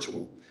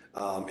virtual.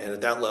 And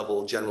at that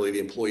level, generally the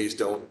employees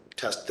don't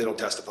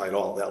testify at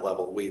all at that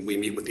level. We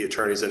meet with the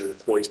attorneys and the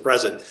employees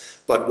present,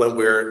 but when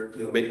we're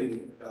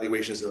making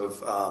evaluations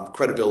of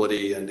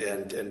credibility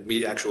and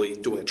me actually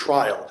doing a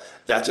trial,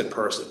 that's in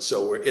person.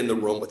 So we're in the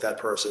room with that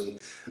person,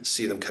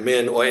 see them come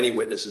in, or any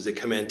witnesses that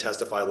come in,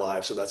 testify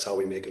live. So that's how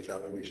we make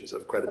evaluations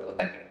of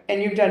credibility.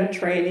 And you've done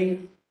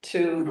training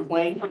to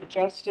plaintiff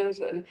justice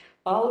and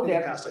all of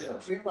that. Yes, I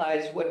have.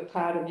 Realize what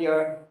part of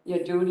your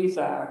duties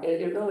are.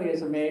 It really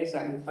is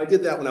amazing. I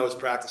did that when I was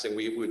practicing.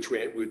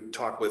 We'd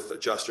talk with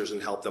adjusters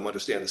and help them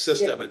understand the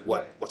system and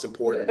what's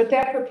important. But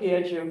that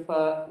prepares you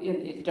for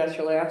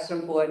industrial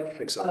accident board. I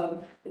think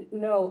so.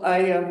 No,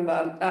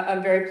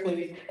 I'm very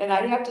pleased. And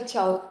I have to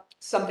tell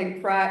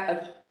something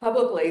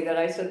publicly that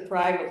I said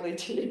privately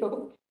to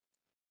you.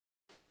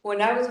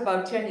 When I was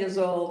about 10 years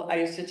old, I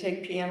used to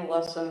take piano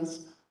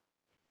lessons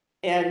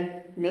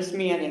and Miss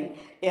Manning,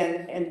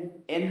 and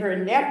her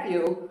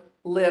nephew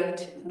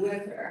lived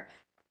with her.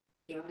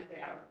 John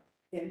Barrett.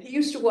 And he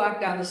used to walk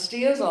down the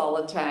stairs all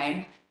the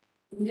time.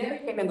 He never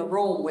came in the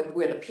room with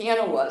where the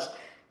piano was.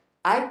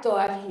 I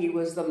thought he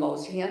was the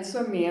most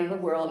handsome man in the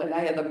world, and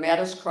I had the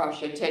maddest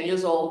crush at 10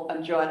 years old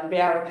on John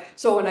Barrett.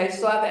 So when I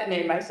saw that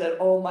name, I said,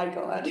 oh my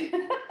God.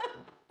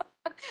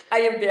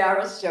 I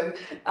embarrassed him.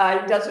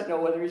 He doesn't know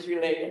whether he's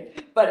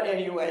related. But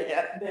anyway,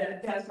 yeah,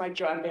 that's my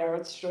John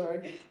Barrett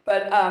story.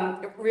 But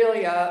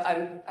really,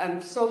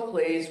 I'm so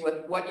pleased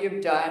with what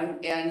you've done,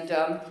 and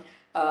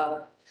I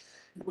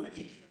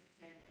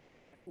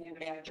can't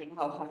imagine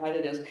how hard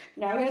it is.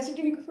 Now, has it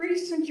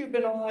increased since you've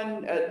been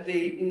on,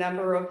 the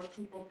number of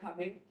people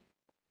coming?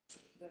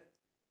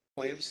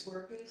 Claims?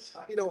 Workers?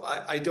 You know,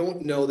 I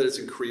don't know that it's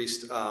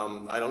increased.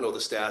 I don't know the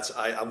stats.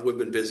 We've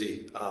been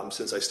busy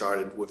since I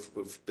started.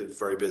 We've been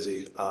very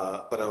busy.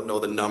 But I don't know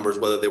the numbers,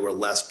 whether they were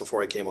less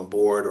before I came on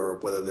board or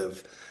whether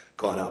they've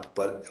gone up.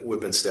 But we've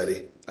been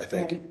steady, I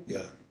think. Right.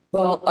 Yeah.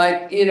 Well,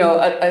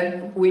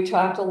 we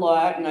talked a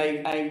lot, and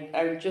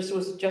it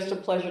was just a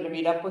pleasure to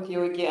meet up with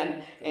you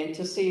again and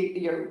to see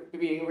you're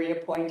being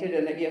reappointed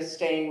and that you're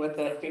staying with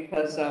it,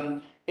 because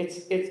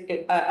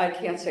I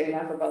can't say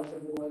enough about the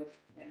board.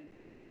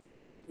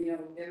 And,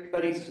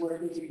 everybody's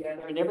working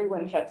together, and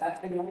everyone has,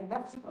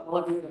 all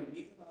of you,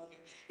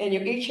 and you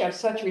each have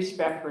such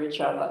respect for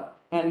each other,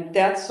 and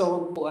that's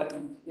so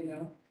important,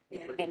 and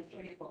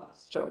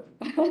so,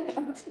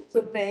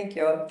 so thank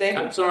you. Thank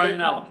you. I'm sorry,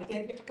 no.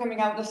 Thank you for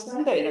coming out this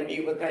Sunday to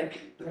meet with me. Thank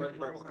you very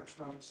much,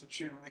 Mr.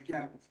 Chairman.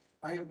 Again,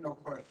 I have no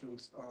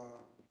questions.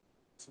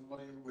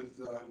 Familiar with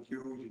you,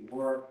 your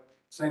work.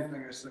 Same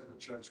thing I said with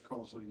Judge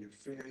Koziol. You're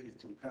fair, you're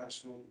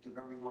compassionate, you do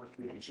everyone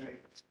in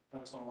shape.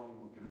 That's all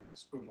I'm looking at.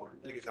 It's good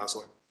work. Thank you,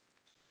 Counselor.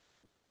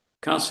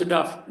 Counselor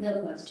Duff,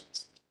 No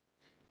questions.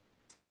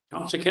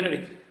 Counselor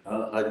Kennedy.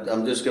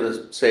 I'm just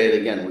gonna say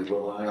it again, we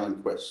rely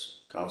on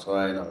Chris, Council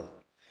Ionella.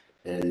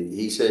 And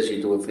he says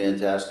you do a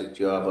fantastic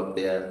job up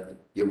there.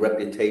 Your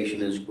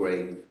reputation is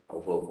great.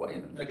 I'll vote for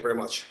you. Thank you very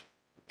much.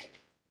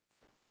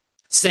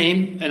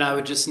 Same, and I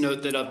would just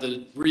note that of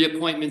the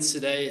reappointments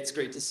today, it's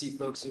great to see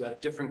folks who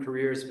have different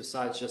careers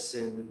besides just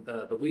in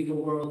the legal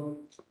world,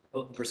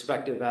 both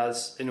perspective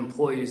as an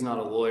employee who's not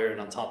a lawyer,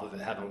 and on top of it,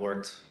 having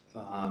worked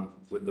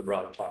with the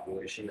broader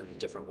population in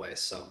different ways.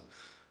 So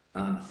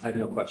I have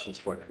no questions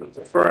for you.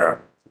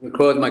 Ferrer.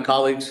 Record my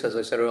colleagues, as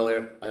I said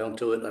earlier, I don't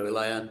do it, I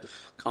rely on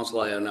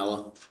Council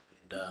Ionella,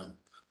 and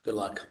good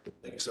luck.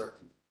 Thank you, sir.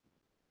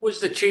 Who was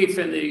the chief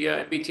in the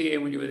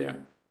BTA when you were there?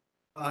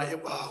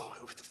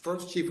 The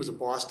first chief was a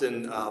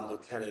Boston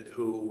lieutenant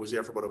who was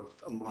there for about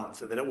a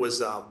month, and then it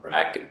was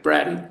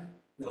Braden?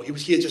 no,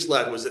 he had just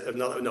left. It was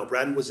another, no,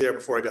 Braden was there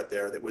before I got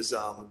there. It was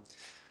I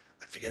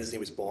forget his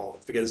name, was Ball,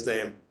 I forget his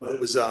name, but it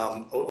was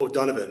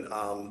O'Donovan.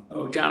 John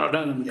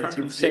O'Donovan, Yeah,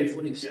 Colonel of State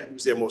Police. Yeah, he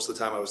was there most of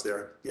the time I was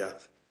there. Yeah.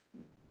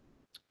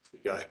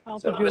 Good guy.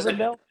 Council So, is it-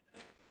 Jubinville?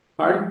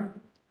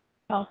 Pardon?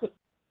 Council,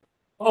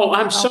 Oh,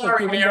 I'm Council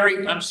sorry, Jubinville?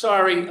 Mary, I'm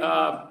sorry.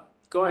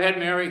 Go ahead,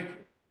 Mary.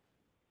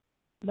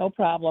 No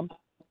problem.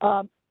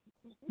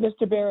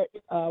 Mr. Barrett,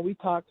 we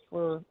talked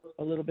for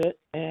a little bit,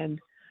 and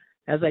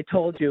as I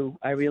told you,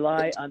 I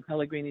rely on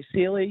Pellegrini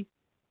Sealy.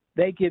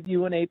 They give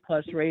you an A+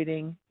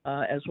 rating,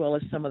 as well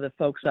as some of the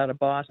folks out of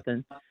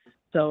Boston.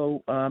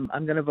 So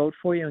I'm going to vote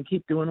for you and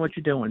keep doing what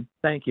you're doing.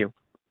 Thank you.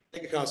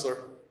 Thank you,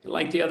 Counselor.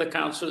 Like the other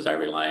counselors, I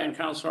rely on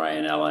Counselor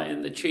Ionella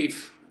and the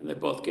chief, and they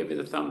both give you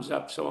the thumbs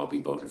up, so I'll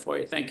be voting for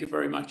you. Thank you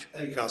very much.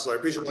 Thank you, Counselor. I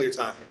appreciate all your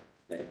time.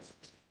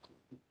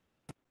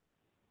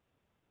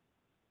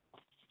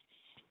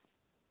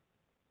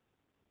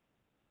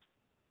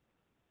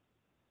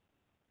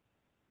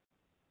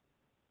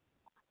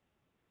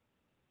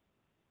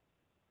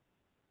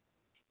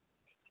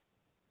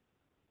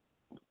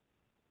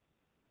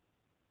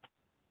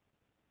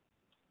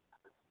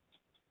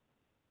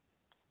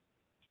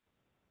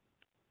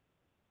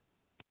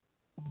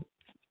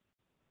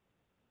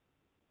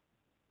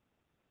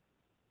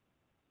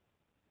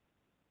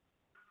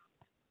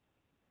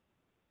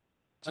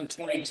 On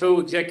 22,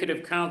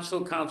 Executive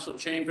Council, Council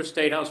Chamber,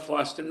 State House,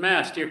 Boston,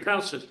 Mass. Dear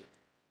councilors,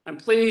 I'm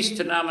pleased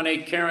to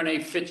nominate Karen A.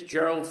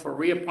 Fitzgerald for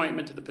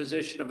reappointment to the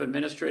position of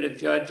Administrative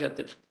Judge at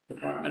the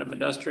Department of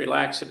Industrial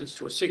Accidents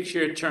to a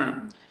 6-year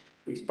term,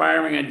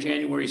 expiring on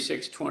January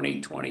 6,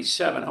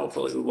 2027.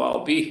 Hopefully, we'll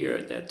all be here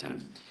at that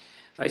time.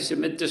 I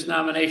submit this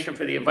nomination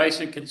for the advice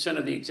and consent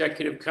of the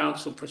Executive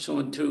Council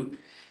pursuant to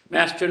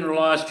Mass General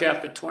Laws,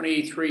 Chapter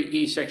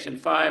 23E, Section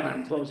 5.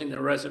 I'm closing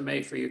the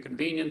resume for your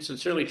convenience.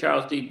 Sincerely,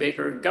 Charles D.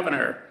 Baker,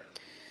 Governor.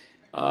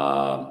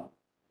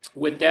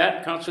 With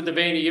that, Councilor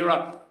Devaney, you're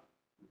up.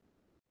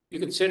 You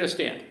can sit or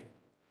stand.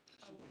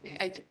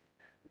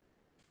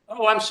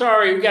 Oh, I'm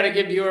sorry. We got to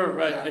give you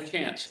a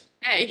chance.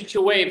 Hey, You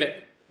should waive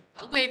it.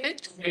 I'll waive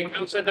it. Okay,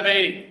 Councilor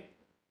Devaney.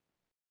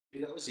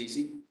 That was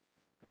easy.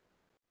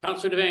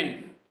 Councilor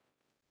Devaney.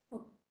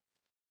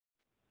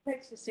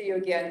 Nice to see you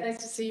again. Nice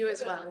to see you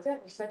as well.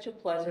 That was such a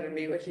pleasure to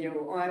meet with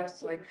you,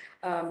 honestly.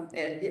 And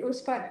it was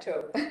fun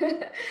too.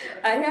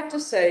 I have to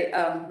say,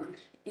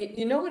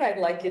 you know what I'd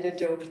like you to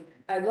do?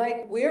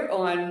 We're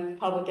on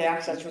public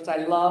access, which I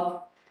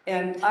love,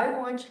 and I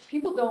want,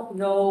 people don't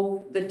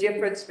know the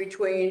difference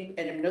between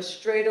an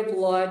administrative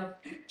law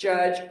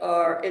judge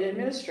or an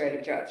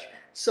administrative judge.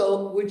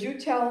 So would you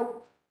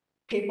tell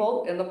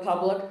people in the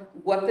public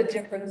what the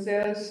difference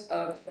is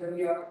of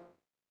your,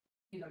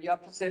 your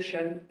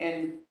position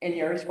and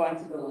your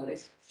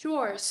responsibilities?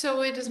 Sure.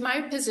 So it is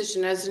my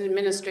position as an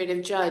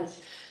administrative judge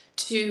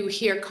to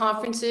hear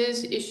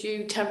conferences,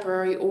 issue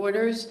temporary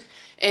orders,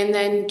 and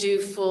then do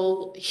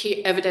full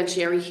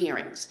evidentiary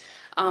hearings.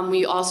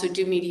 We also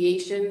do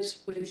mediations,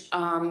 which,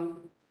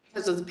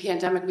 because of the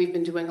pandemic, we've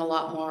been doing a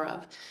lot more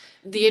of.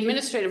 The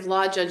administrative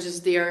law judge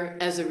is there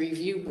as a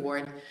review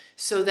board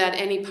so that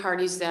any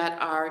parties that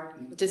are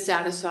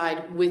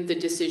dissatisfied with the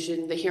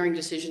decision, the hearing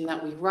decision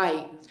that we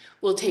write,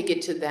 will take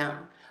it to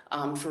them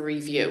for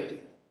review.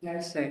 I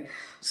see.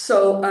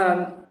 So,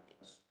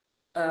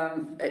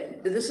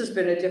 this has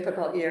been a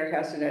difficult year,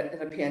 hasn't it,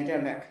 the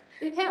pandemic?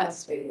 It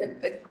has.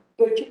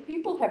 But you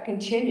people have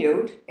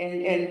continued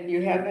and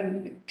you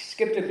haven't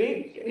skipped a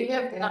beat. We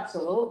have not.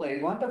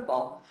 Absolutely,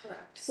 wonderful.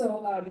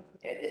 So,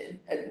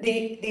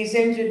 these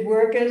injured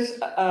workers,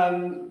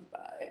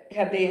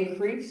 have they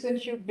increased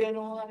since you've been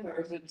on,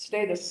 or does it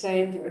stay the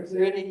same? Or is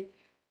there any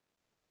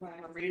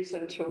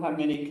reason to how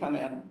many come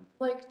in?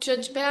 Like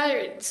Judge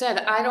Barrett said,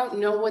 I don't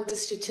know what the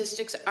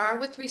statistics are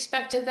with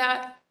respect to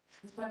that,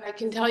 but I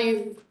can tell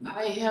you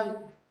I have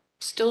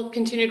still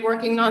continued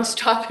working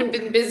nonstop and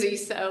been busy,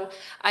 so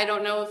I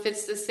don't know if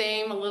it's the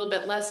same, a little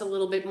bit less, a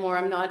little bit more.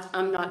 I'm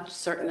not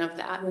certain of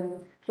that.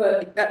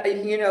 But,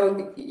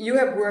 you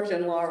have worked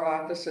in law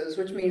offices,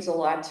 which means a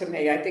lot to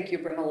me. I think you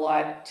bring a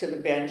lot to the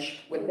bench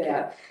with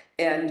that.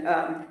 And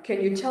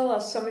can you tell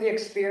us some of the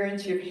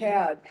experience you've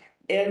had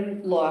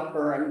in law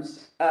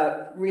firms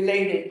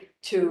related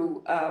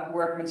to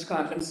workman's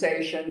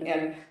compensation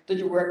and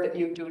the work that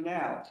you do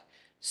now?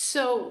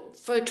 So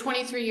for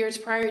 23 years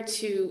prior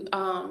to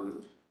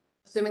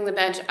assuming the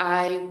bench,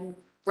 I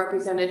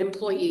represented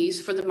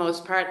employees for the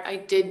most part. I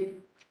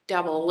did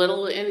dabble a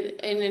little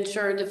in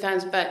insurer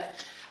defense, but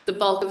the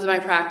bulk of my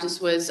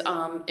practice was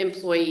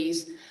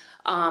employees.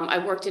 I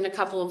worked in a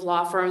couple of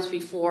law firms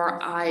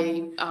before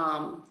I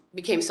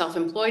became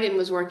self-employed and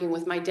was working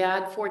with my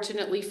dad,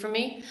 fortunately for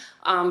me,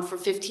 for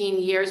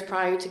 15 years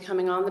prior to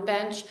coming on the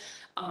bench.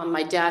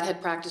 My dad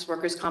had practiced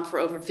workers' comp for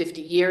over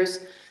 50 years,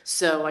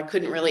 so I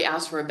couldn't really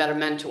ask for a better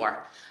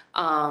mentor.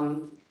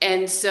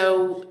 And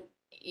so,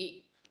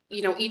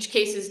 each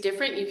case is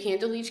different. You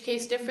handle each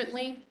case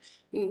differently.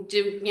 You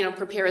do,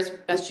 prepare as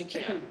best you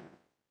can.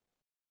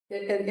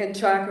 In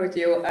talking with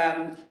you,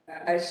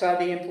 I saw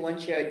the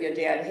influence your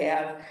dad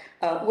had.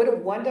 What a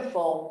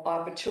wonderful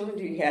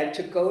opportunity you had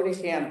to go to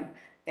him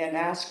and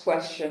ask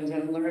questions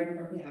and learn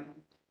from him.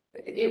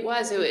 It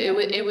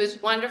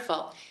was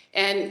wonderful.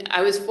 And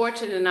I was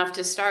fortunate enough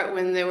to start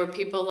when there were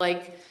people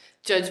like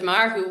Judge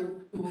Maher who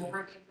were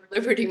working for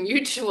Liberty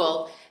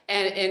Mutual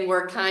and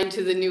were kind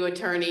to the new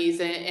attorneys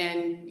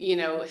and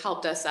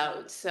helped us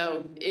out.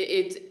 So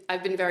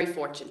I've been very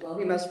fortunate. Well,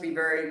 he must be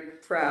very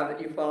proud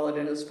that you followed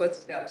in his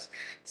footsteps.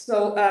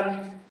 So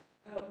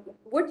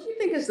what do you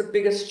think is the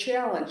biggest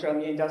challenge on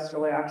the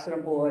Industrial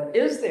Accident Board?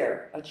 Is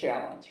there a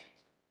challenge?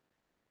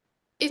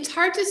 It's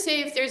hard to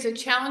say if there's a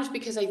challenge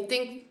because I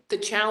think the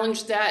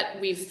challenge that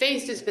we've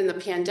faced has been the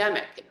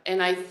pandemic.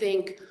 And I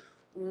think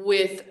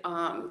with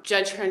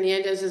Judge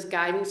Hernandez's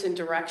guidance and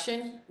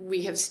direction,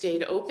 we have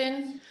stayed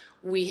open.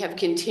 We have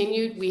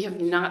continued. We have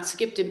not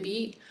skipped a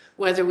beat,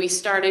 whether we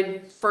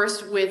started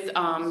first with,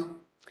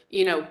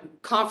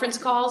 conference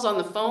calls on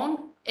the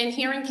phone and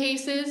hearing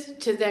cases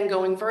to then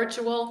going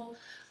virtual.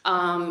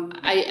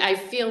 I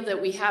feel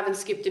that we haven't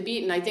skipped a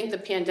beat. And I think the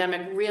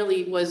pandemic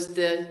really would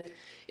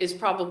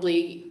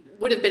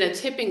have been a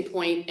tipping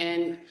point.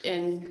 And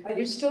Are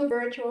you still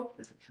virtual?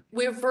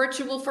 We're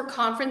virtual for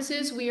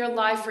conferences. We are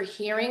live for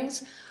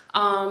hearings.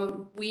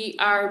 We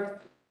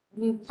are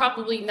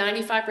probably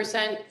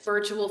 95%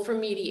 virtual for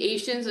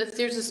mediations. If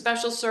there's a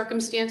special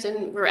circumstance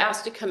and we're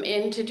asked to come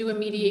in to do a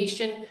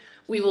mediation,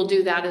 we will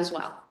do that as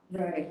well.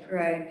 Right,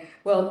 right.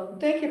 Well,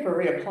 thank you for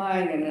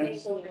reapplying and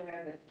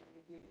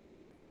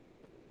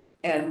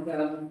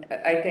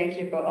I thank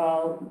you for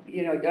all,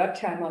 your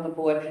time on the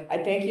board. I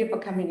thank you for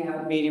coming out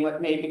and meeting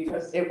with me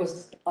because it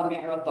was a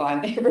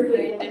marathon. It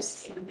really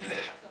is.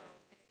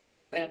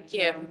 Thank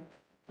you.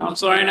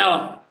 Counselor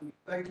Iannello.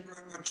 Thank you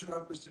very much,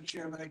 Mr.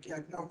 Chairman. I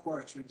have no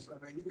questions.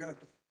 I mean,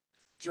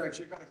 Judge,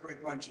 you got a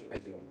great bunch of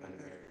it.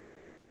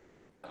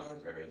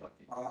 I'm very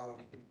lucky.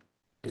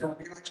 I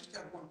just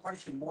have one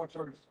question more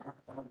towards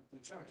the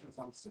judge as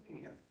I'm sitting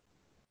here.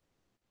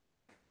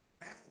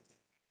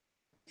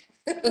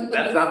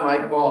 That's not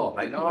my fault.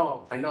 I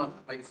know,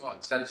 not my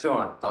fault. That's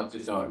Sean. Talk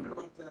to Sean.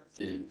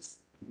 Jeez.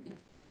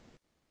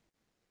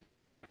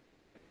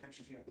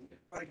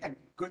 But again,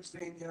 good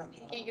seeing you.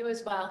 Thank you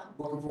as well.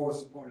 Looking forward to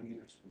supporting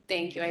you.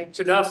 Thank you. It's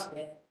enough.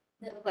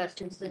 No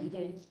questions, thank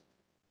you.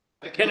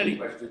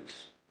 Kennedy.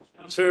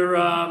 Counselor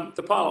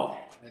DiPaolo.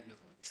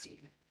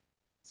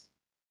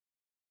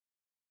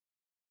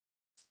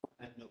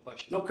 No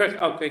question.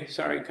 Okay,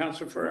 sorry,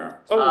 Counselor Ferrera.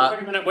 Oh,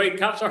 wait a minute, wait,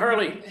 Counselor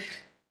Hurley.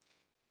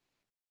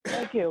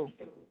 Thank you.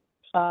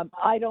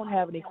 I don't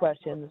have any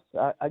questions.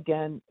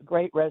 Again,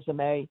 great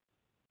resume.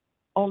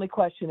 Only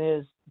question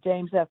is,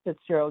 James F.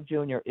 Fitzgerald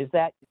Jr., is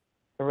that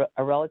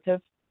a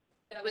relative?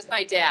 That was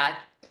my dad.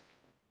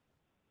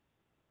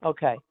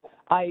 Okay.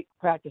 I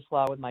practiced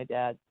law with my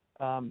dad,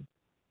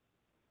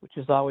 which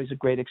is always a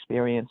great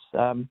experience.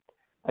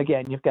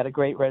 Again, you've got a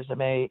great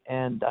resume,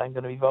 and I'm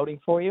going to be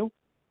voting for you.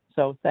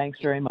 So thanks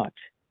very much.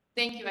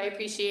 Thank you. I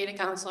appreciate it,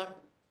 Counselor.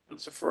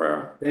 Counselor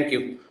Ferrera. Thank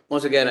you.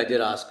 Once again, I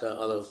did ask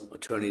other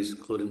attorneys,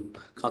 including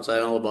Counsel, I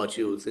don't know about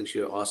you, thinks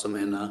you're awesome,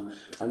 and I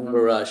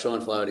remember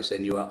Sean Flaherty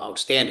saying you are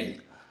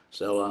outstanding.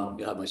 So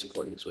you have my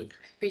support this week.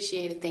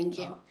 Appreciate it. Thank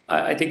you.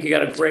 I think you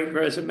got a great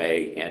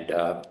resume, and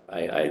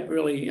I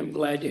really am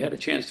glad you had a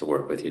chance to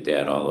work with your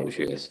dad all those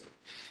years.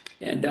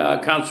 And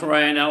Counselor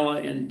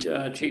Iannella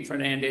and Chief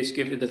Hernandez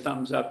give you the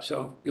thumbs up,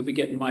 so you'll be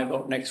getting my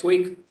vote next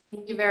week.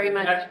 Thank you very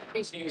much.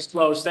 Meeting is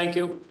closed. Thank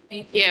you.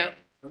 Thank you.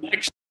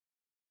 Next.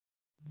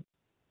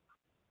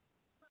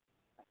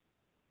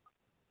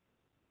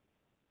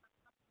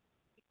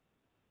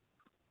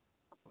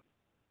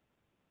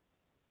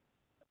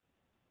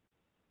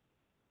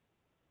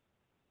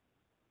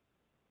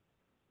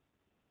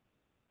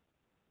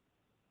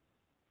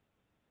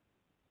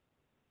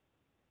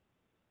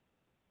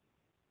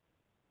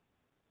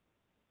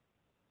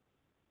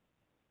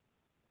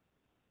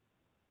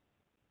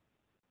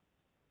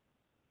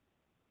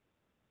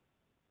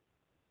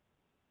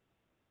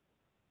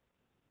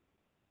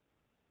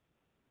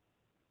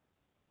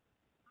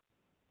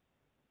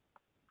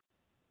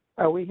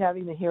 Are we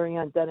having the hearing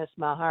on Dennis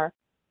Maher?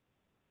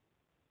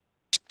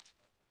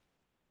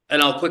 And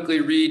I'll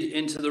quickly read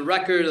into the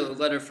record a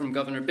letter from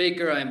Governor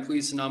Baker. I am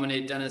pleased to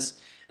nominate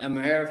Dennis M.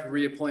 Maher for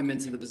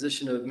reappointment to the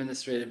position of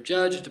Administrative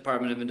Judge,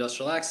 Department of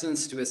Industrial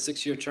Accidents, to a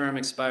 6-year term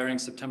expiring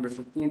September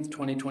 15th,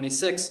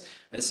 2026.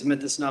 I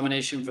submit this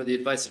nomination for the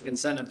advice and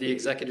consent of the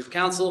Executive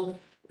Council.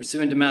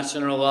 Pursuant to Mass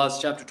General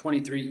Laws, Chapter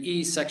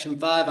 23E, Section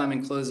 5, I'm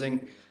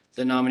enclosing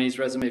the nominee's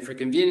resume for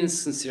convenience.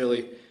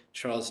 Sincerely,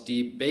 Charles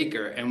D.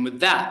 Baker. And with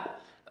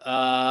that,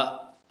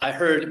 I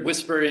heard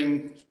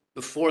whispering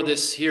before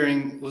this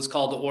hearing was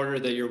called to order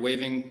that you're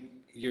waiving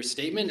your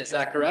statement. Is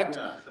that correct?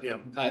 Yeah.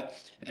 Okay.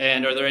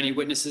 And are there any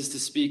witnesses to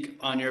speak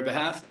on your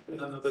behalf?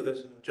 None other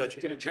than Judge.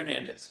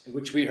 Hernandez.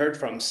 Which we heard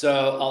from.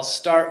 So I'll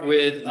start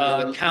with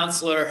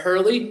Counselor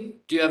Hurley.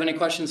 Do you have any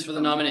questions for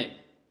the nominee?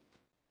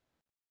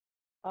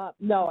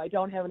 No, I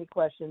don't have any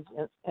questions.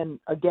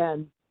 And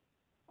again,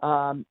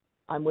 I'm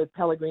with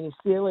Pellegrini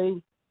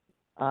Sealy.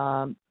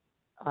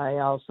 I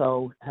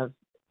also have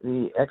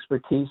the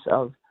expertise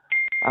of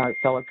our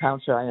fellow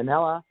Counselor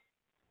Iannella.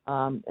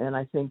 And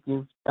I think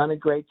you've done a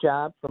great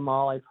job from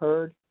all I've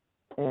heard,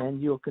 and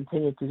you'll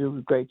continue to do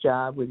a great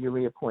job with your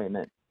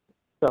reappointment.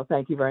 So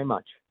thank you very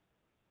much.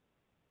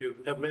 You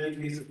have many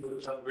pieces of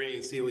the Pellegrini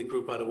and Sealy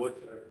group out of work.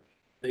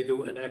 They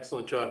do an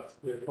excellent job.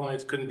 Their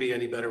clients couldn't be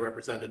any better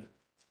represented.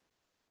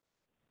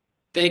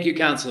 Thank you,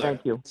 Counselor.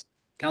 Thank you.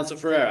 Counselor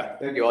Ferrera.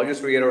 Thank you. I'll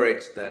just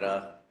reiterate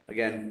that,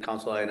 again,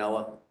 Counsel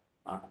Iannella,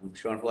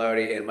 Sean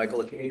Flaherty, and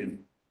Michael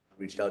Occasion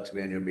reached out to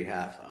me on your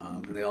behalf,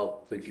 and they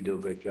all think you do a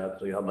great job,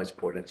 so you have my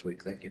support next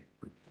week. Thank you.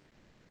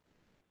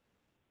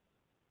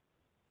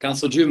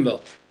 Counselor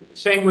Jubinville.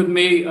 Same with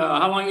me.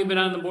 How long you been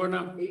on the board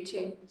now?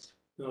 18.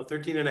 No,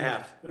 13 and a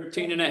half.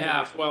 13 and a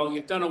half. Well,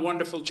 you've done a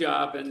wonderful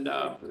job, and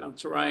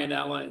Counselor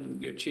Iannella and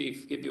your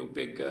chief give you a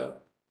big,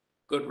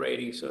 good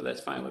rating, so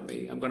that's fine with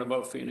me. I'm going to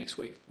vote for you next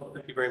week. Well,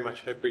 thank you very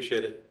much. I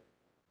appreciate it.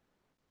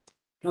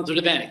 Counselor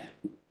Devaney.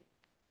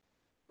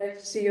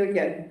 Nice to see you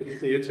again. Good to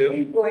see you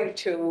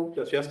too.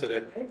 Just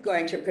yesterday. I'm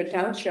going to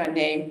pronounce your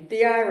name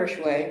the Irish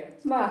way,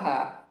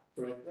 Maher,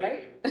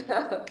 right?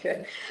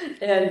 Okay.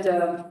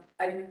 And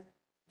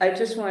I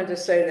just wanted to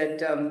say that,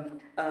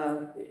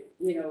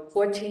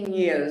 14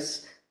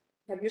 years,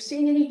 have you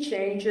seen any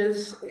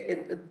changes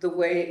in the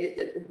way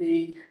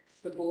the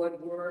board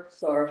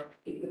works or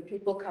the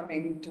people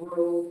coming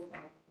through?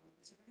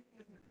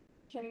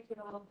 Change at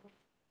all?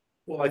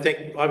 Well, I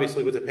think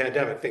obviously with the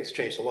pandemic, things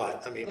changed a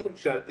lot. I mean,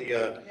 we've got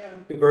the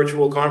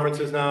virtual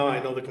conferences now.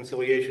 I know the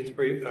conciliations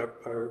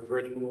are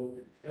virtual.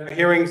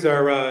 Hearings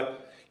are,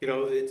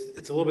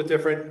 it's a little bit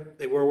different.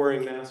 They were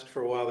wearing masks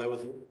for a while. That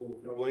was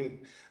troubling,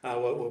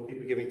 what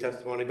people giving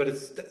testimony.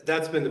 But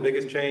that's been the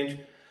biggest change.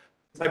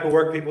 The type of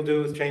work people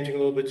do is changing a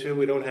little bit too.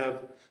 We don't have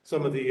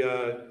some of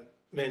the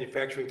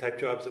manufacturing type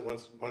jobs that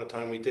once upon a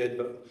time we did,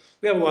 but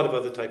we have a lot of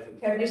other type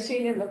of. Have you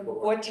seen in the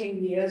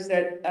 14 years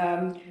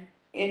that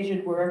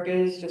injured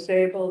workers,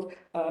 disabled,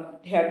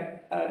 have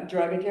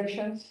drug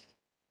addictions?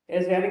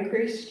 Has that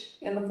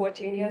increased in the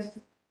 14 years?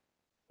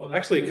 Well,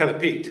 actually, it kind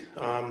of peaked.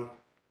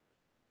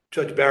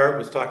 Judge Barrett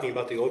was talking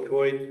about the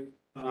opioid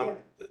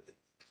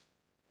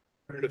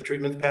alternative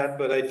treatment path,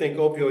 but I think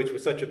opioids were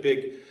such a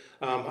big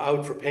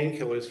out for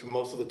painkillers for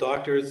most of the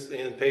doctors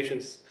and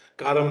patients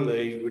got them.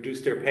 They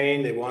reduced their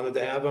pain. They wanted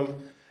to have them,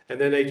 and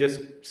then they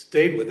just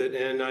stayed with it.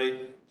 And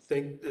I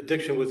think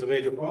addiction was a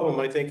major problem.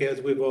 I think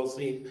as we've all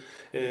seen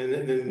in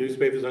the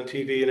newspapers, on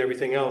TV and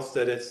everything else,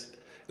 that it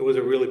was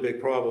a really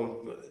big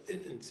problem.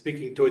 And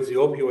speaking towards the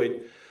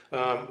opioid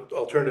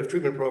alternative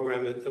treatment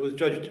program, it was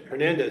Judge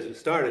Hernandez who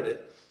started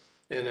it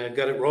and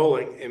got it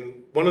rolling. And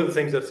one of the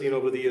things I've seen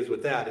over the years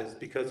with that is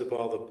because of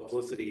all the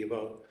publicity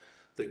about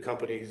the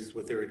companies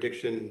with their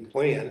addiction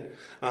plan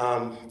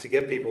to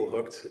get people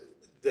hooked,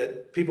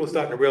 that people are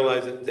starting to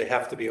realize that they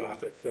have to be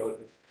off it. So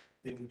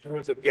in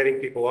terms of getting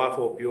people off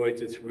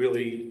opioids, it's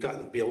really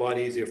gotten to be a lot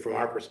easier from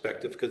our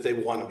perspective because they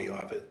want to be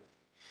off it.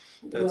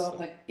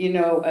 Well, you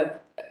know,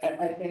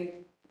 I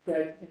think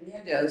that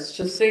Hernandez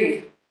should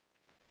see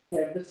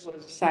that this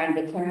was a sign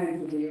of the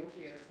time for the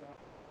opioid,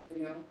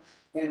 you know?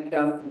 And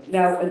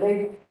now, are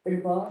they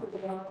involved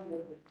with the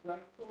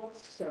drug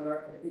courts,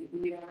 or you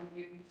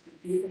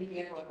can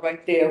handle it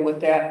right there with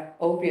that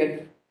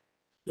opiate?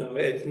 No,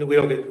 we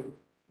don't get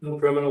no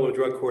criminal or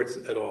drug courts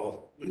at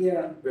all.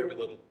 Yeah. Very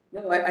little.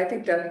 No, I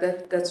think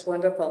that's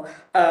wonderful.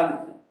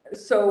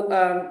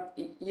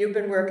 You've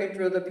been working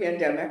through the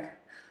pandemic.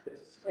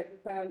 Have you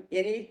found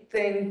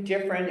anything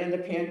different in the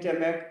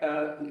pandemic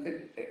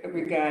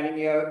regarding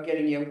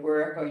getting your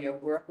work or your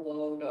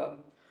workload?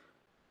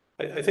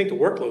 I think the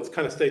workload's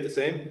kind of stayed the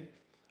same.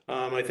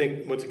 I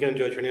think, once again,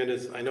 Judge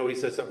Hernandez, I know he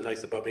said something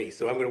nice about me,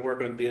 so I'm going to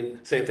work on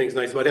saying things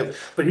nice about him.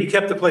 But he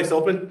kept the place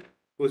open.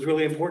 It was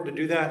really important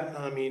to do that.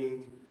 I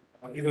mean,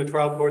 even the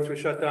trial courts were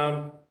shut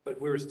down, but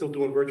we were still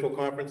doing virtual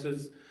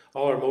conferences,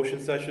 all our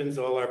motion sessions,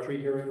 all our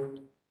pre-hearing,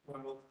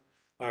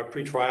 our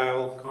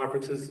pre-trial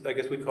conferences, I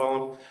guess we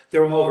call them.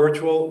 They're all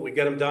virtual. We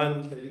get them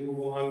done. They move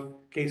along.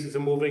 Cases are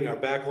moving. Our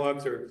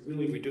backlogs are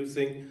really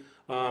reducing.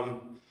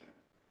 Well,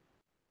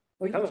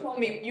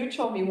 you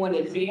told me one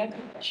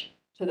advantage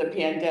to the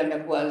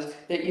pandemic was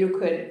that you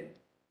could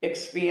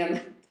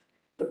expand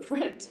the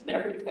print and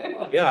everything.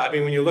 Yeah, I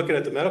mean, when you're looking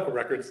at the medical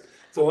records,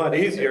 it's a lot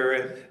easier,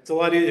 and it's a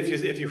lot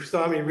easier if you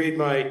saw me read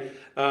my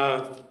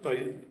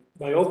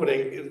my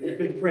opening in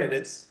big print.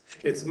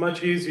 It's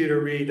much easier to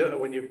read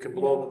when you can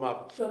blow them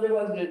up. So there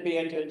was an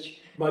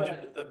advantage.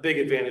 A big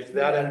advantage to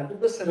that.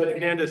 And Listen,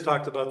 Hernandez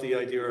talked about the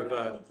idea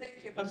of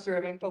thank you for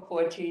serving for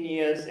 14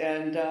 years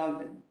and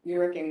you're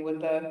working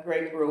with a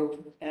great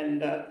group,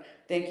 and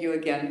thank you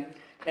again.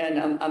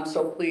 And I'm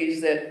so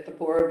pleased that the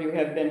four of you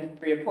have been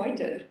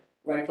reappointed,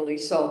 rightfully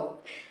so.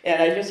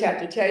 And I just have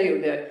to tell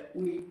you that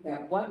we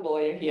have one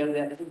lawyer here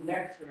that is an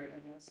expert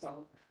in this,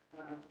 so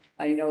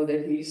I know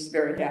that he's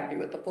very happy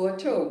with the four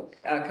too,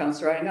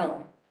 Councilor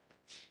Ainella.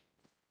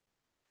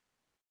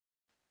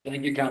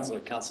 Thank you,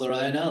 Counselor. Counselor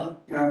Iannella.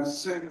 Yeah,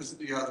 same as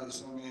the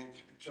others, I mean,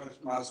 Judge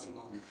Marston,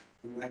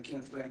 I mean, I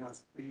can't say enough,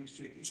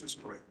 he's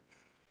just great.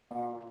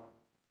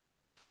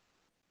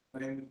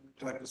 Same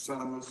type of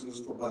sentiments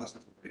as the last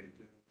debate.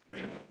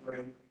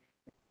 Great.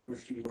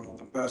 Wish you all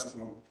the best,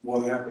 and I'm more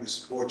than happy to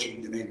support you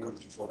in your name comes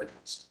before it.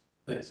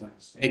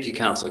 Thank you,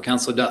 Counselor.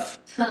 Counselor Duff.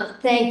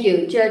 Thank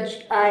you,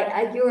 Judge.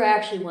 You're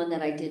actually one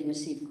that I did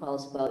receive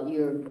calls about.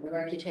 Your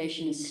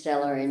reputation is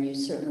stellar, and you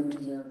certainly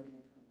deserve it.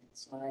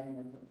 So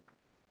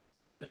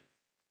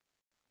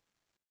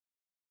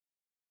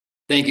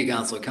Thank you,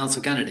 Counselor.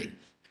 Counselor Kennedy.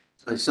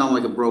 I sound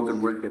like a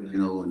broken record, you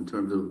know, in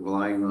terms of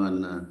relying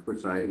on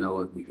Chris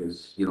Iannella,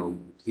 because, you know,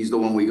 he's the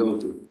one we go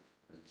to.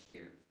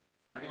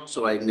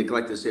 So I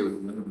neglect to say with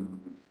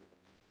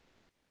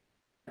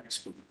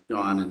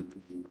John and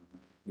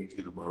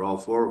about all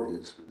four of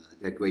his,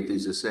 I got great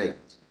things to say.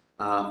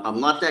 I'm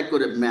not that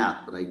good at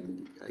math, but I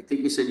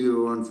think you said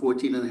you were on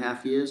 14 and a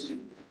half years?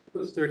 it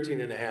was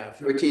 13 and a half.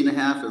 13 and a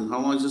half, and how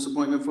long is this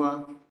appointment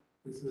for?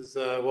 This is,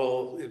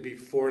 well, it'd be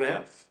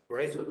 4.5,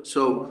 right?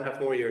 So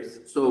 4.5 more years.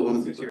 So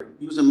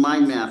using my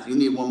math, you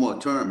need one more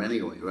term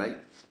anyway, right?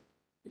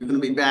 You're gonna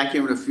be back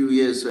here in a few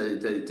years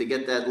to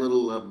get that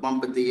little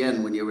bump at the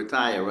end when you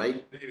retire,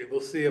 right? Maybe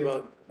we'll see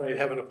about, I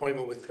have an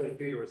appointment with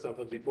Koziol or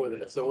something before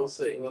that, so we'll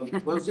see.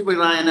 We'll see what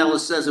Iannella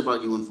says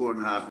about you in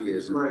 4.5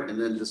 years,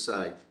 and then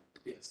decide.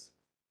 Yes.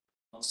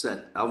 All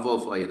set. I'll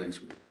vote for you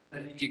next week.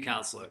 Thank you,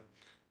 Counselor.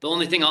 The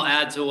only thing I'll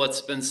add to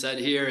what's been said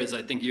here is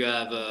I think you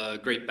have a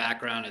great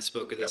background. I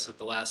spoke of this at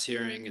the last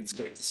hearing. It's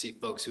great to see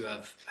folks who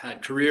have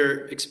had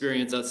career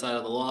experience outside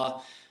of the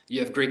law. You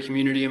have great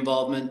community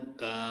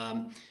involvement.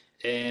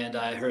 And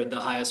I heard the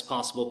highest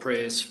possible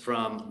praise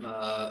from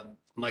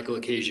Michael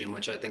Occasion,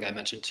 which I think I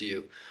mentioned to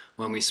you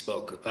when we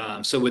spoke.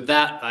 So with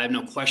that, I have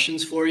no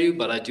questions for you,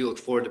 but I do look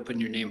forward to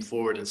putting your name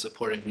forward and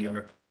supporting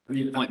your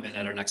reappointment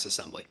at our next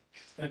assembly.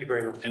 Thank you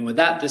very much. And with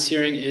that, this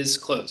hearing is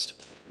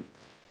closed.